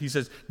the truth. He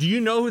says, do you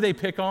know who they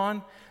pick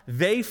on?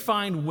 They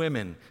find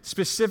women,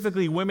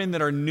 specifically women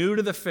that are new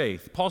to the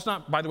faith. Paul's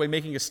not, by the way,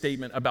 making a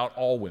statement about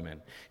all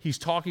women. He's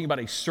talking about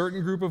a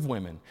certain group of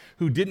women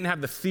who didn't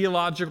have the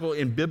theological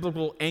and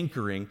biblical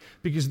anchoring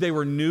because they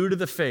were new to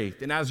the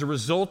faith. And as a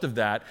result of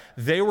that,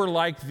 they were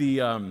like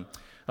the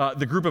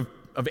group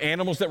of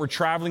animals that were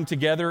traveling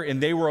together,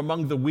 and they were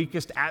among the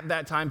weakest at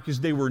that time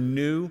because they were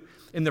new.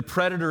 And the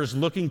predator is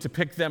looking to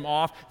pick them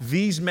off.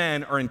 These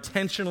men are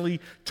intentionally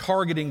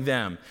targeting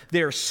them.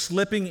 They are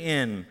slipping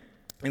in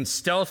and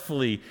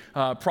stealthily,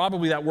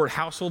 probably that word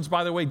households,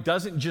 by the way,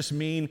 doesn't just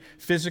mean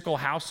physical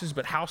houses,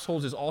 but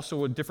households is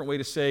also a different way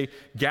to say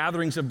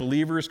gatherings of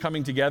believers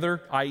coming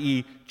together,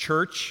 i.e.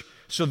 church.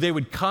 So they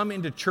would come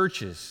into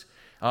churches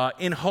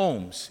in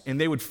homes, and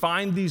they would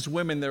find these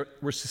women that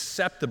were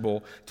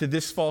susceptible to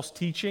this false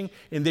teaching,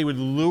 and they would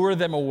lure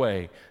them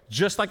away,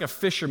 just like a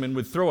fisherman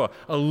would throw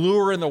a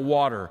lure in the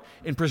water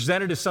and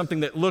present it as something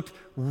that looked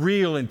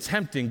real and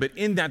tempting, but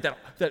in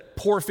that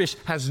poor fish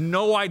has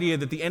no idea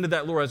that the end of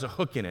that lure has a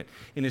hook in it.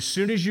 And as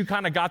soon as you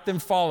kind of got them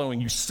following,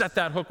 you set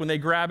that hook when they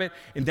grab it,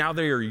 and now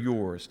they are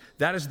yours.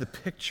 That is the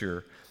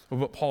picture of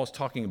what Paul is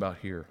talking about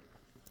here.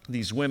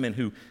 These women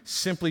who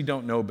simply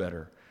don't know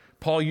better.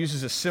 Paul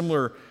uses a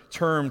similar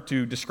term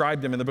to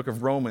describe them in the book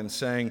of Romans,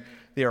 saying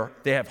they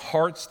have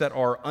hearts that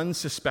are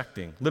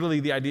unsuspecting. Literally,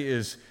 the idea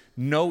is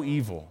no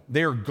evil.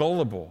 They are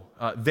gullible.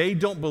 They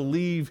don't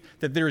believe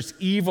that there's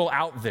evil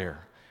out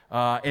there.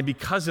 And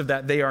because of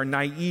that, they are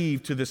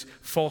naive to this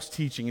false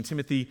teaching. And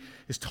Timothy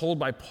is told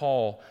by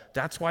Paul,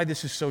 that's why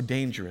this is so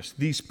dangerous.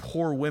 These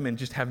poor women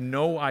just have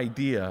no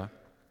idea,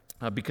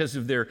 because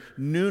of their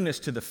newness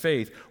to the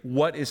faith,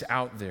 what is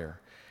out there.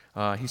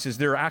 He says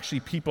there are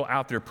actually people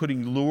out there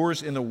putting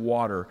lures in the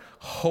water,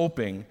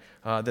 hoping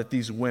that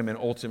these women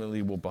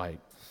ultimately will bite.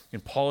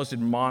 And Paul is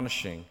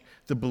admonishing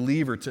the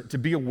believer to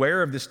be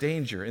aware of this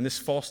danger and this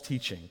false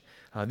teaching.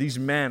 These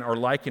men are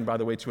likened, by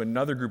the way, to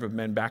another group of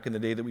men back in the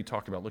day that we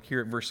talked about. Look here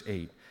at verse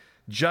 8.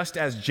 Just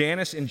as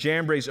Jannes and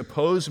Jambres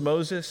opposed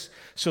Moses,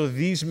 so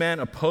these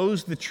men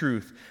opposed the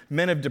truth.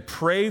 Men of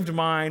depraved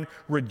mind,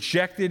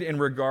 rejected in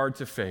regard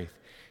to faith.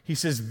 He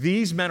says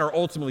these men are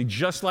ultimately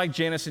just like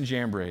Jannes and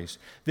Jambres.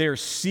 They are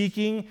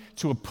seeking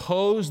to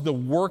oppose the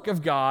work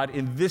of God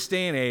in this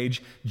day and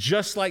age,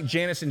 just like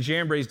Jannes and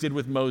Jambres did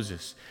with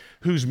Moses,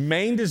 whose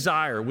main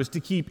desire was to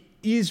keep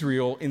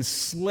Israel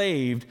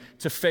enslaved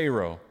to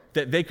Pharaoh,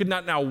 that they could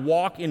not now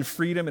walk in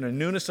freedom and a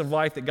newness of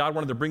life that God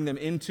wanted to bring them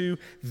into.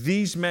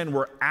 These men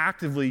were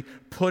actively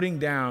putting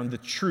down the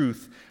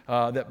truth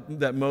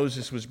that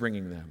Moses was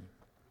bringing them.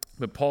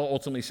 But Paul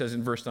ultimately says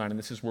in verse 9, and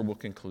this is where we'll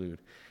conclude,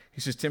 he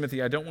says,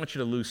 Timothy, I don't want you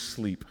to lose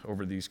sleep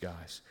over these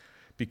guys,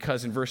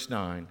 because in verse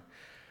 9,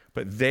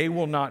 but they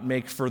will not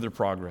make further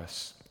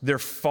progress. Their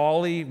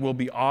folly will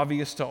be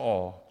obvious to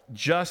all,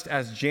 just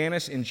as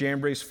Jannes and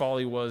Jambres'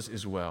 folly was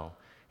as well.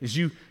 As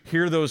you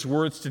hear those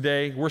words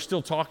today, we're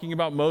still talking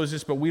about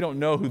Moses, but we don't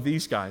know who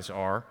these guys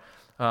are.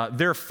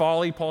 Their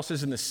folly, Paul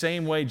says, in the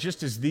same way,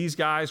 just as these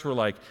guys were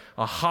like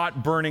a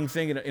hot burning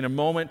thing in a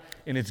moment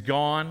and it's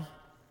gone,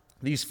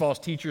 these false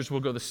teachers will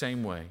go the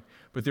same way.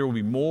 But there will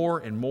be more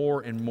and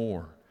more and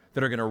more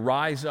that are going to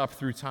rise up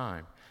through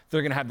time.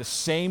 They're going to have the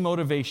same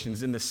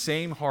motivations and the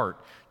same heart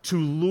to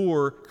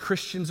lure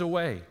Christians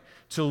away,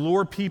 to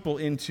lure people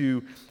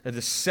into a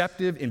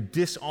deceptive and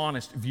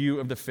dishonest view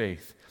of the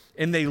faith.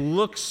 And they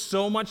look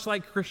so much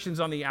like Christians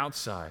on the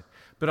outside,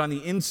 but on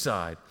the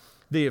inside,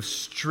 they have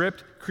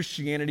stripped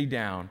Christianity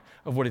down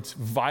of what its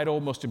vital,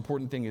 most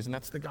important thing is, and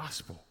that's the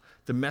gospel,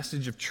 the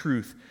message of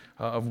truth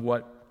of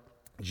what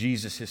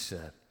Jesus has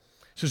said.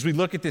 So as we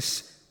look at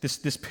this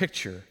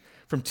picture,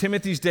 from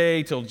Timothy's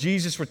day till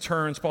Jesus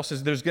returns, Paul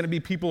says there's going to be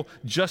people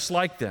just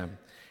like them,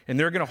 and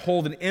they're going to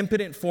hold an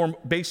impotent form,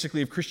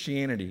 basically, of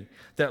Christianity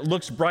that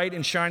looks bright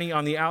and shiny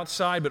on the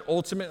outside, but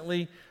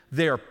ultimately,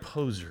 they are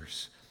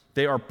posers.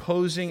 They are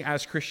posing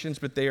as Christians,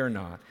 but they are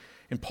not.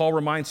 And Paul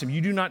reminds him,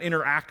 you do not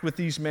interact with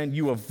these men.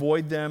 You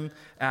avoid them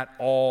at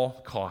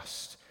all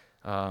costs.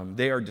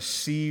 They are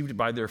deceived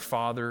by their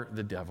father,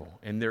 the devil,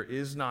 and there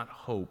is not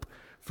hope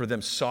for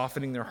them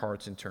softening their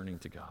hearts and turning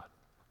to God.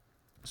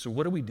 So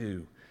what do we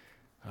do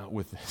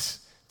with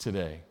this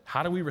today?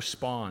 How do we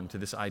respond to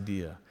this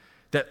idea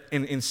that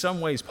in some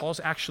ways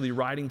Paul's actually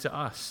writing to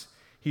us?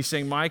 He's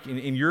saying, Mike,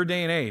 in your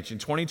day and age, in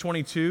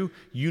 2022,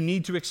 you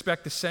need to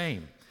expect the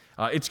same.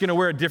 It's going to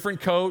wear a different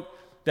coat.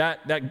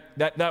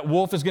 That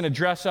wolf is going to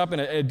dress up in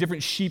a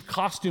different sheep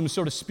costume,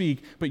 so to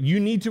speak, but you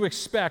need to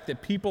expect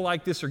that people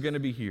like this are going to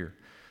be here.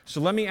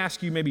 So let me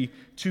ask you maybe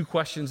two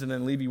questions and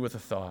then leave you with a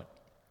thought.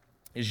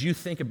 As you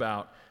think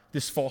about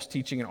this false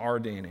teaching in our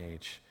day and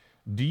age,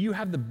 do you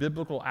have the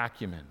biblical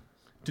acumen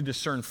to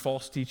discern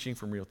false teaching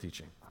from real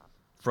teaching,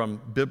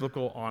 from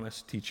biblical,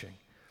 honest teaching?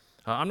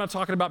 I'm not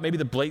talking about maybe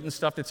the blatant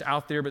stuff that's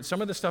out there, but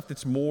some of the stuff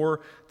that's more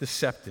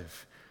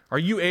deceptive. Are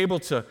you able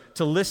to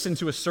listen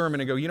to a sermon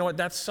and go, you know what,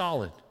 that's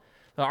solid?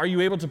 Are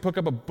you able to pick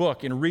up a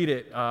book and read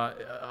it,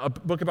 a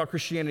book about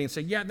Christianity, and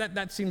say, yeah,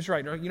 that seems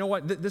right? Or, you know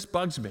what, this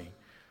bugs me.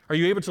 Are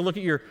you able to look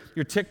at your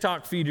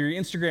TikTok feed or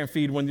your Instagram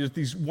feed when there's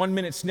these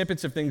 1-minute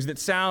snippets of things that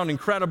sound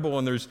incredible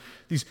and there's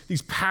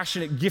these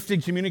passionate,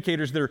 gifted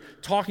communicators that are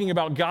talking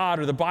about God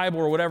or the Bible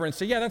or whatever and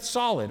say, yeah, that's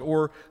solid,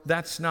 or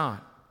that's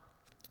not?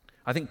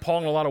 I think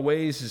Paul in a lot of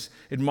ways is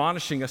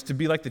admonishing us to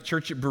be like the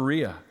church at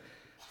Berea,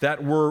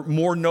 that were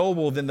more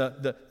noble than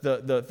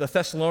the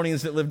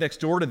Thessalonians that lived next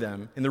door to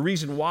them. And the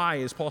reason why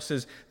is Paul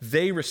says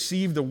they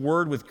received the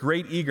word with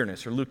great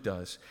eagerness, or Luke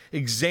does,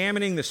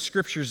 examining the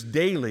scriptures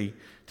daily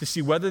to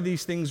see whether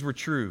these things were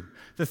true.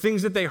 The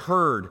things that they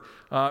heard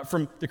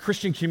from the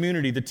Christian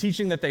community, the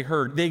teaching that they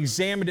heard, they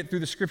examined it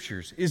through the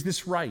scriptures. Is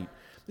this right?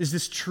 Is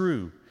this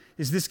true?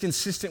 Is this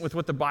consistent with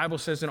what the Bible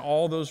says in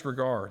all those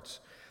regards?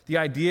 The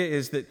idea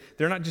is that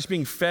they're not just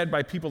being fed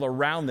by people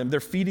around them, they're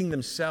feeding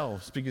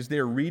themselves because they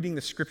are reading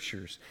the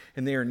scriptures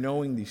and they are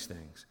knowing these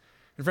things.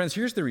 And friends,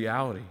 here's the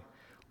reality.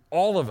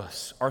 All of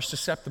us are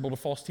susceptible to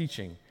false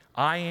teaching.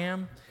 I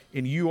am,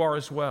 and you are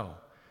as well.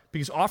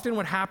 Because often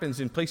what happens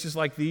in places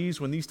like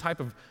these, when these type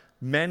of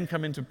men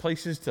come into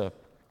places to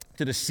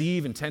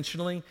deceive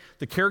intentionally,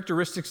 the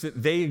characteristics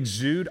that they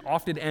exude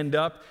often end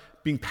up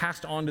being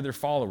passed on to their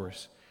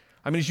followers.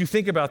 I mean, as you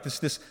think about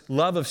this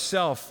love of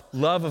self,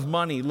 love of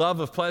money,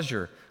 love of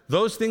pleasure,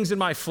 those things in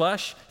my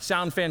flesh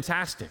sound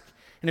fantastic.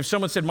 And if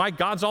someone said, Mike,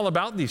 God's all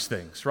about these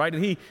things, right?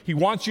 And he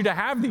wants you to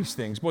have these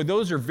things. Boy,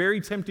 those are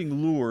very tempting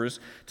lures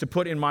to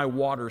put in my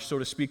water, so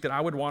to speak, that I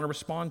would want to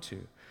respond to.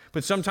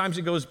 But sometimes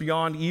it goes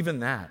beyond even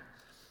that.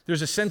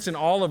 There's a sense in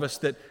all of us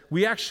that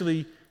we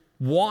actually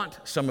want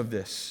some of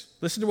this.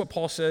 Listen to what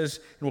Paul says,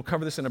 and we'll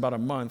cover this in about a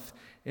month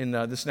in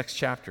this next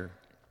chapter.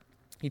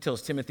 He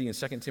tells Timothy in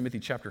 2 Timothy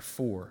chapter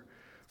 4,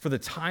 for the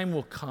time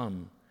will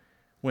come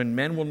when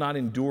men will not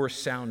endure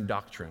sound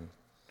doctrine,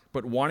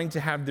 but wanting to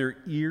have their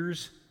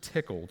ears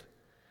tickled,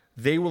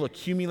 they will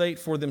accumulate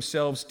for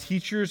themselves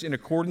teachers in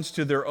accordance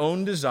to their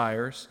own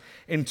desires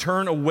and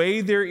turn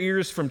away their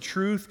ears from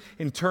truth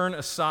and turn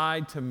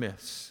aside to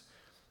myths.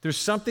 There's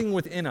something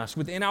within us,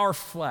 within our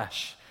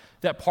flesh,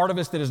 that part of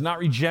us that is not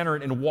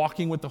regenerate and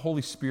walking with the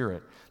Holy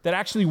Spirit, that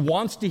actually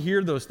wants to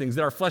hear those things,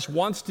 that our flesh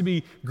wants to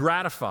be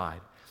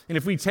gratified. And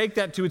if we take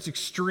that to its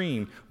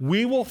extreme,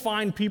 we will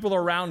find people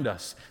around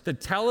us that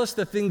tell us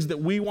the things that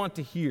we want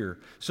to hear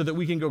so that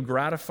we can go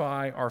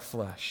gratify our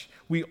flesh.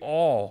 We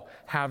all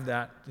have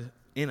that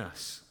in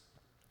us.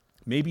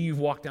 Maybe you've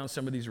walked down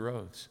some of these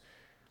roads.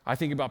 I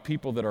think about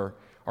people that are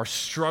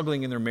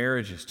struggling in their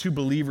marriages, two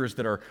believers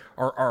that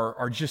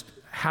are just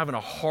having a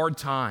hard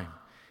time.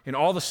 And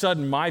all of a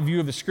sudden, my view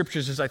of the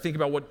scriptures is I think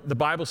about what the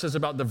Bible says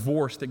about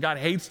divorce, that God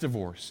hates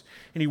divorce,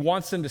 and he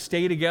wants them to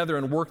stay together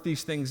and work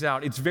these things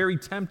out. It's very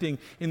tempting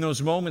in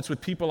those moments with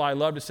people I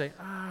love to say,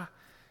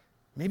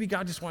 maybe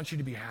God just wants you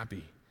to be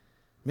happy.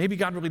 Maybe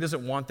God really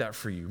doesn't want that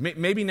for you.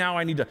 Maybe now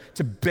I need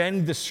to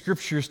bend the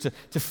scriptures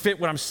to fit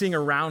what I'm seeing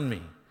around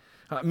me.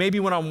 Maybe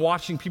when I'm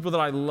watching people that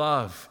I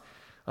love,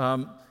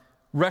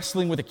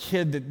 wrestling with a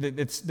kid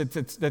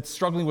that's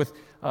struggling with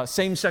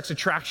same-sex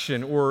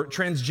attraction or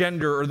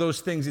transgender or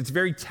those things, it's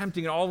very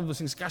tempting and all of those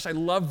things. Gosh, I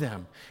love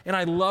them and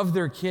I love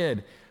their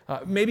kid.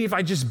 Maybe if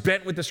I just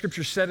bent what the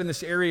scripture said in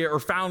this area or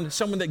found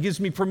someone that gives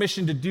me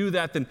permission to do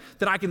that, then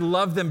I can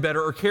love them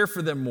better or care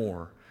for them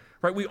more.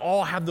 Right? We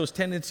all have those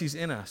tendencies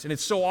in us. And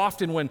it's so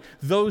often when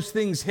those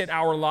things hit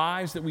our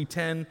lives that we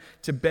tend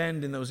to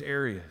bend in those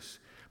areas.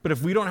 But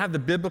if we don't have the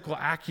biblical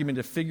acumen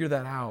to figure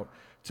that out,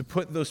 to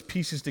put those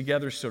pieces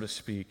together, so to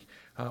speak,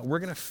 we're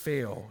going to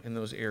fail in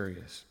those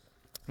areas.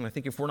 And I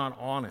think if we're not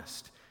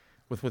honest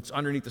with what's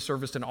underneath the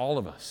surface in all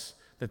of us,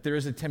 that there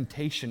is a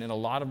temptation in a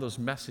lot of those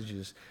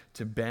messages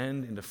to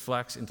bend and to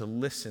flex and to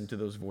listen to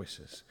those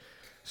voices.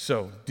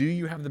 So, do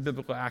you have the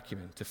biblical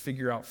acumen to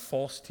figure out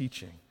false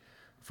teaching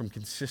from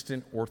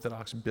consistent,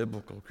 orthodox,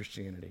 biblical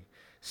Christianity?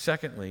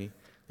 Secondly,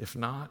 if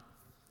not,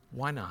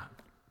 why not?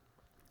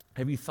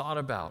 Have you thought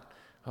about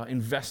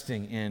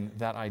investing in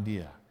that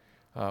idea?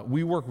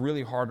 We work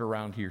really hard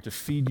around here to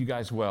feed you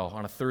guys well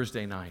on a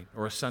Thursday night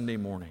or a Sunday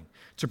morning,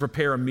 to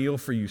prepare a meal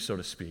for you, so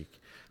to speak.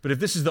 But if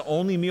this is the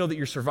only meal that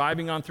you're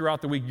surviving on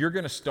throughout the week, you're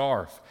going to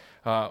starve.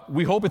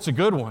 We hope it's a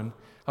good one,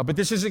 but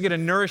this isn't going to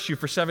nourish you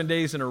for 7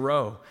 days in a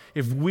row.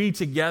 If we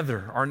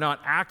together are not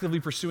actively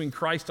pursuing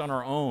Christ on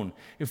our own,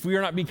 if we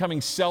are not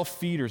becoming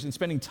self-feeders and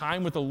spending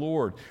time with the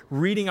Lord,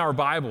 reading our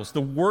Bibles,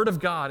 the Word of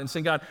God, and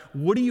saying, God,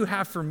 what do you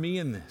have for me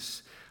in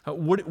this?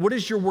 What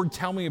does your word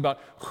tell me about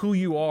who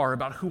you are,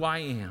 about who I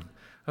am,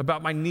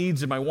 about my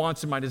needs and my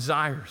wants and my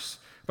desires,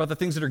 about the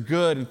things that are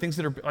good and things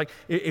that are like,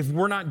 if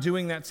we're not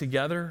doing that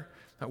together,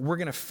 we're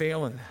going to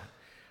fail in that.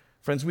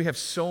 Friends, we have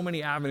so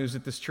many avenues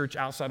at this church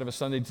outside of a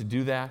Sunday to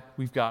do that.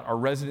 We've got our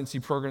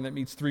residency program that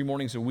meets 3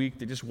 mornings a week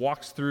that just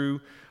walks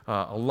through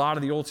a lot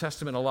of the Old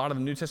Testament, a lot of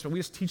the New Testament. We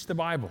just teach the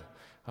Bible.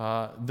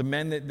 The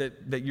men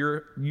that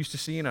you're used to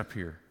seeing up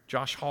here,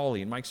 Josh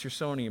Hawley and Mike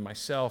Cirsoni and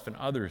myself and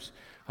others,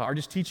 are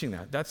just teaching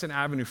that. That's an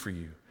avenue for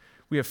you.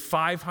 We have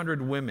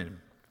 500 women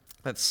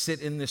that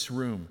sit in this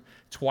room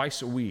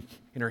twice a week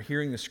and are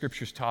hearing the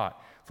scriptures taught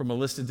from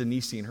Melissa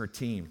Denisi and her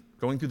team,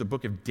 going through the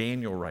book of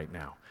Daniel right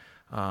now.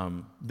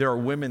 There are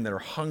women that are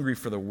hungry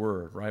for the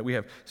word, right? We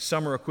have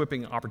summer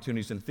equipping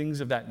opportunities and things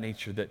of that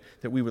nature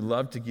that we would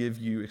love to give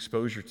you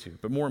exposure to.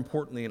 But more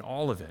importantly, in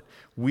all of it,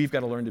 we've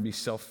got to learn to be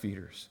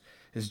self-feeders.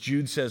 As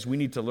Jude says, we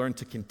need to learn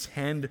to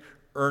contend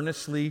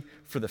earnestly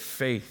for the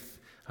faith.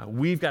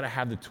 We've got to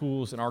have the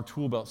tools in our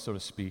tool belt, so to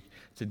speak,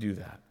 to do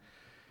that.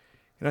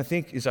 And I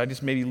think as I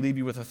just maybe leave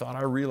you with a thought,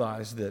 I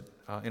realize that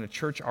in a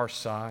church our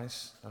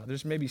size,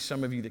 there's maybe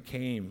some of you that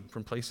came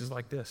from places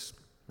like this,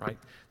 right?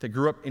 That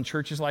grew up in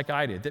churches like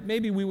I did, that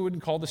maybe we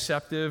wouldn't call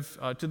deceptive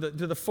to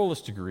the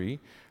fullest degree.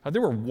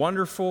 There were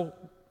wonderful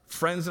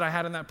friends that I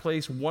had in that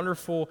place,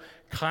 wonderful,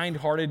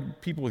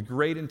 kind-hearted people with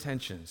great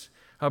intentions.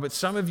 But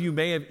some of you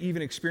may have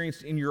even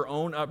experienced in your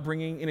own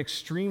upbringing an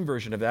extreme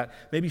version of that,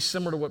 maybe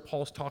similar to what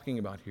Paul's talking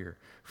about here.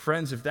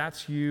 Friends, if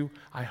that's you,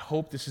 I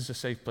hope this is a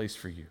safe place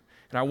for you.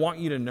 And I want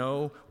you to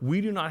know we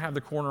do not have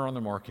the corner on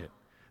the market.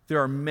 There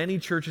are many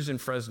churches in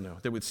Fresno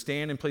that would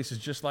stand in places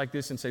just like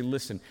this and say,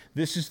 listen,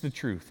 this is the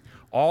truth.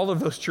 All of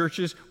those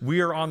churches,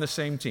 we are on the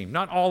same team.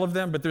 Not all of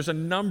them, but there's a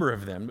number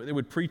of them that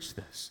would preach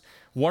this.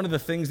 One of the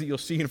things that you'll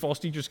see in false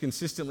teachers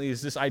consistently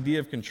is this idea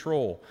of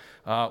control.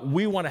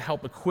 We want to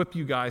help equip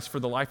you guys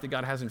for the life that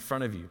God has in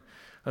front of you.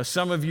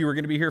 Some of you are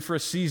going to be here for a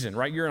season,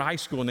 right? You're in high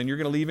school, and then you're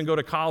going to leave and go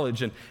to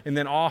college and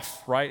then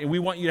off, right? And we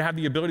want you to have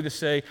the ability to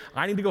say,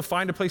 I need to go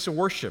find a place of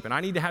worship, and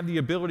I need to have the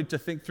ability to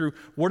think through,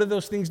 what do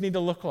those things need to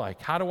look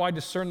like? How do I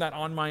discern that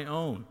on my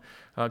own?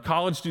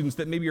 College students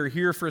that maybe are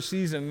here for a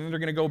season, and then they're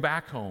going to go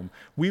back home.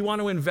 We want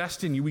to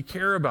invest in you. We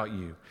care about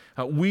you.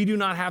 We do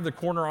not have the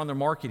corner on the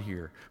market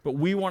here, but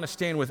we want to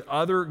stand with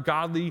other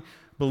godly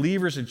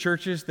believers in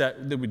churches that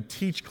would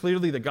teach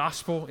clearly the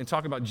gospel and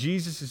talk about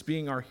Jesus as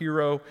being our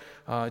hero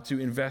to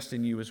invest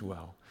in you as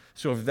well.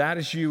 So if that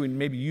is you and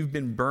maybe you've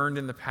been burned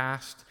in the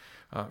past,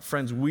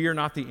 friends, we are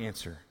not the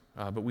answer,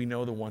 but we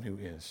know the one who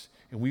is,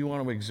 and we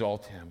want to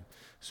exalt him.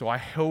 So I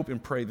hope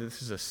and pray that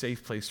this is a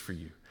safe place for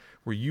you,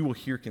 where you will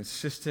hear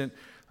consistent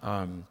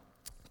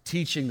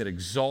teaching that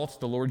exalts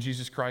the Lord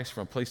Jesus Christ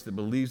from a place that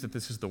believes that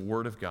this is the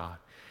Word of God,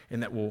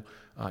 and that will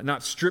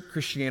not strip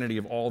Christianity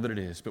of all that it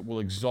is, but will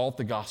exalt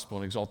the gospel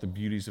and exalt the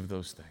beauties of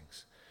those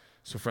things.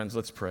 So friends,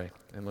 let's pray,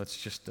 and let's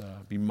just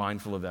be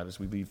mindful of that as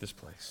we leave this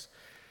place.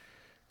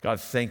 God,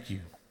 thank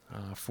you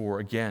for,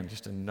 again,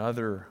 just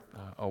another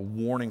a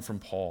warning from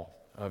Paul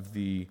of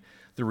the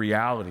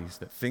realities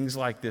that things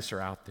like this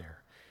are out there.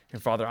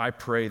 And Father, I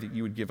pray that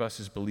you would give us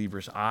as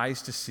believers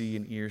eyes to see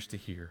and ears to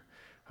hear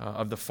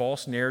of the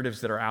false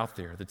narratives that are out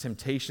there, the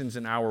temptations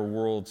in our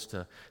worlds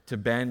to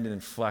bend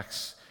and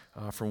flex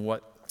from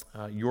what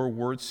your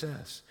word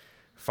says.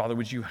 Father,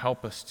 would you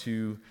help us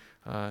to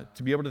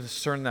be able to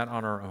discern that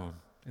on our own,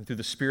 and through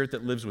the Spirit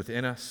that lives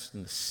within us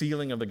and the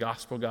sealing of the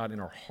gospel, God, in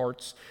our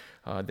hearts,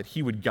 that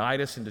he would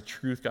guide us into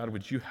truth. God,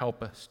 would you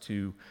help us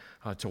to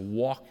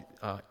walk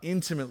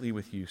intimately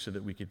with you so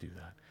that we could do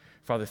that?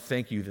 Father,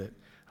 thank you that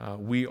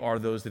we are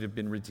those that have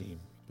been redeemed,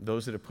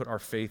 those that have put our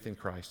faith in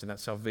Christ, and that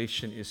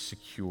salvation is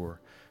secure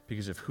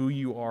because of who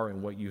you are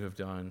and what you have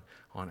done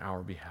on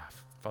our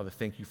behalf. Father,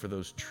 thank you for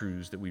those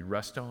truths that we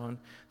rest on,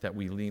 that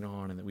we lean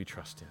on, and that we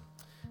trust in.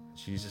 In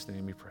Jesus'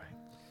 name we pray.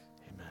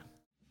 Amen.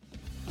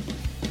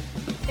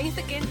 Thanks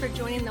again for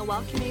joining the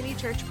Well Community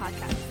Church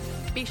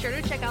podcast. Be sure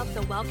to check out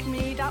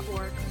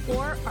thewellcommunity.org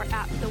or our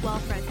app, The Well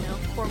Fresno,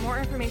 for more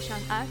information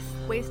on us,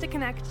 ways to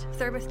connect,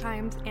 service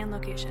times, and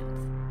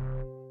locations.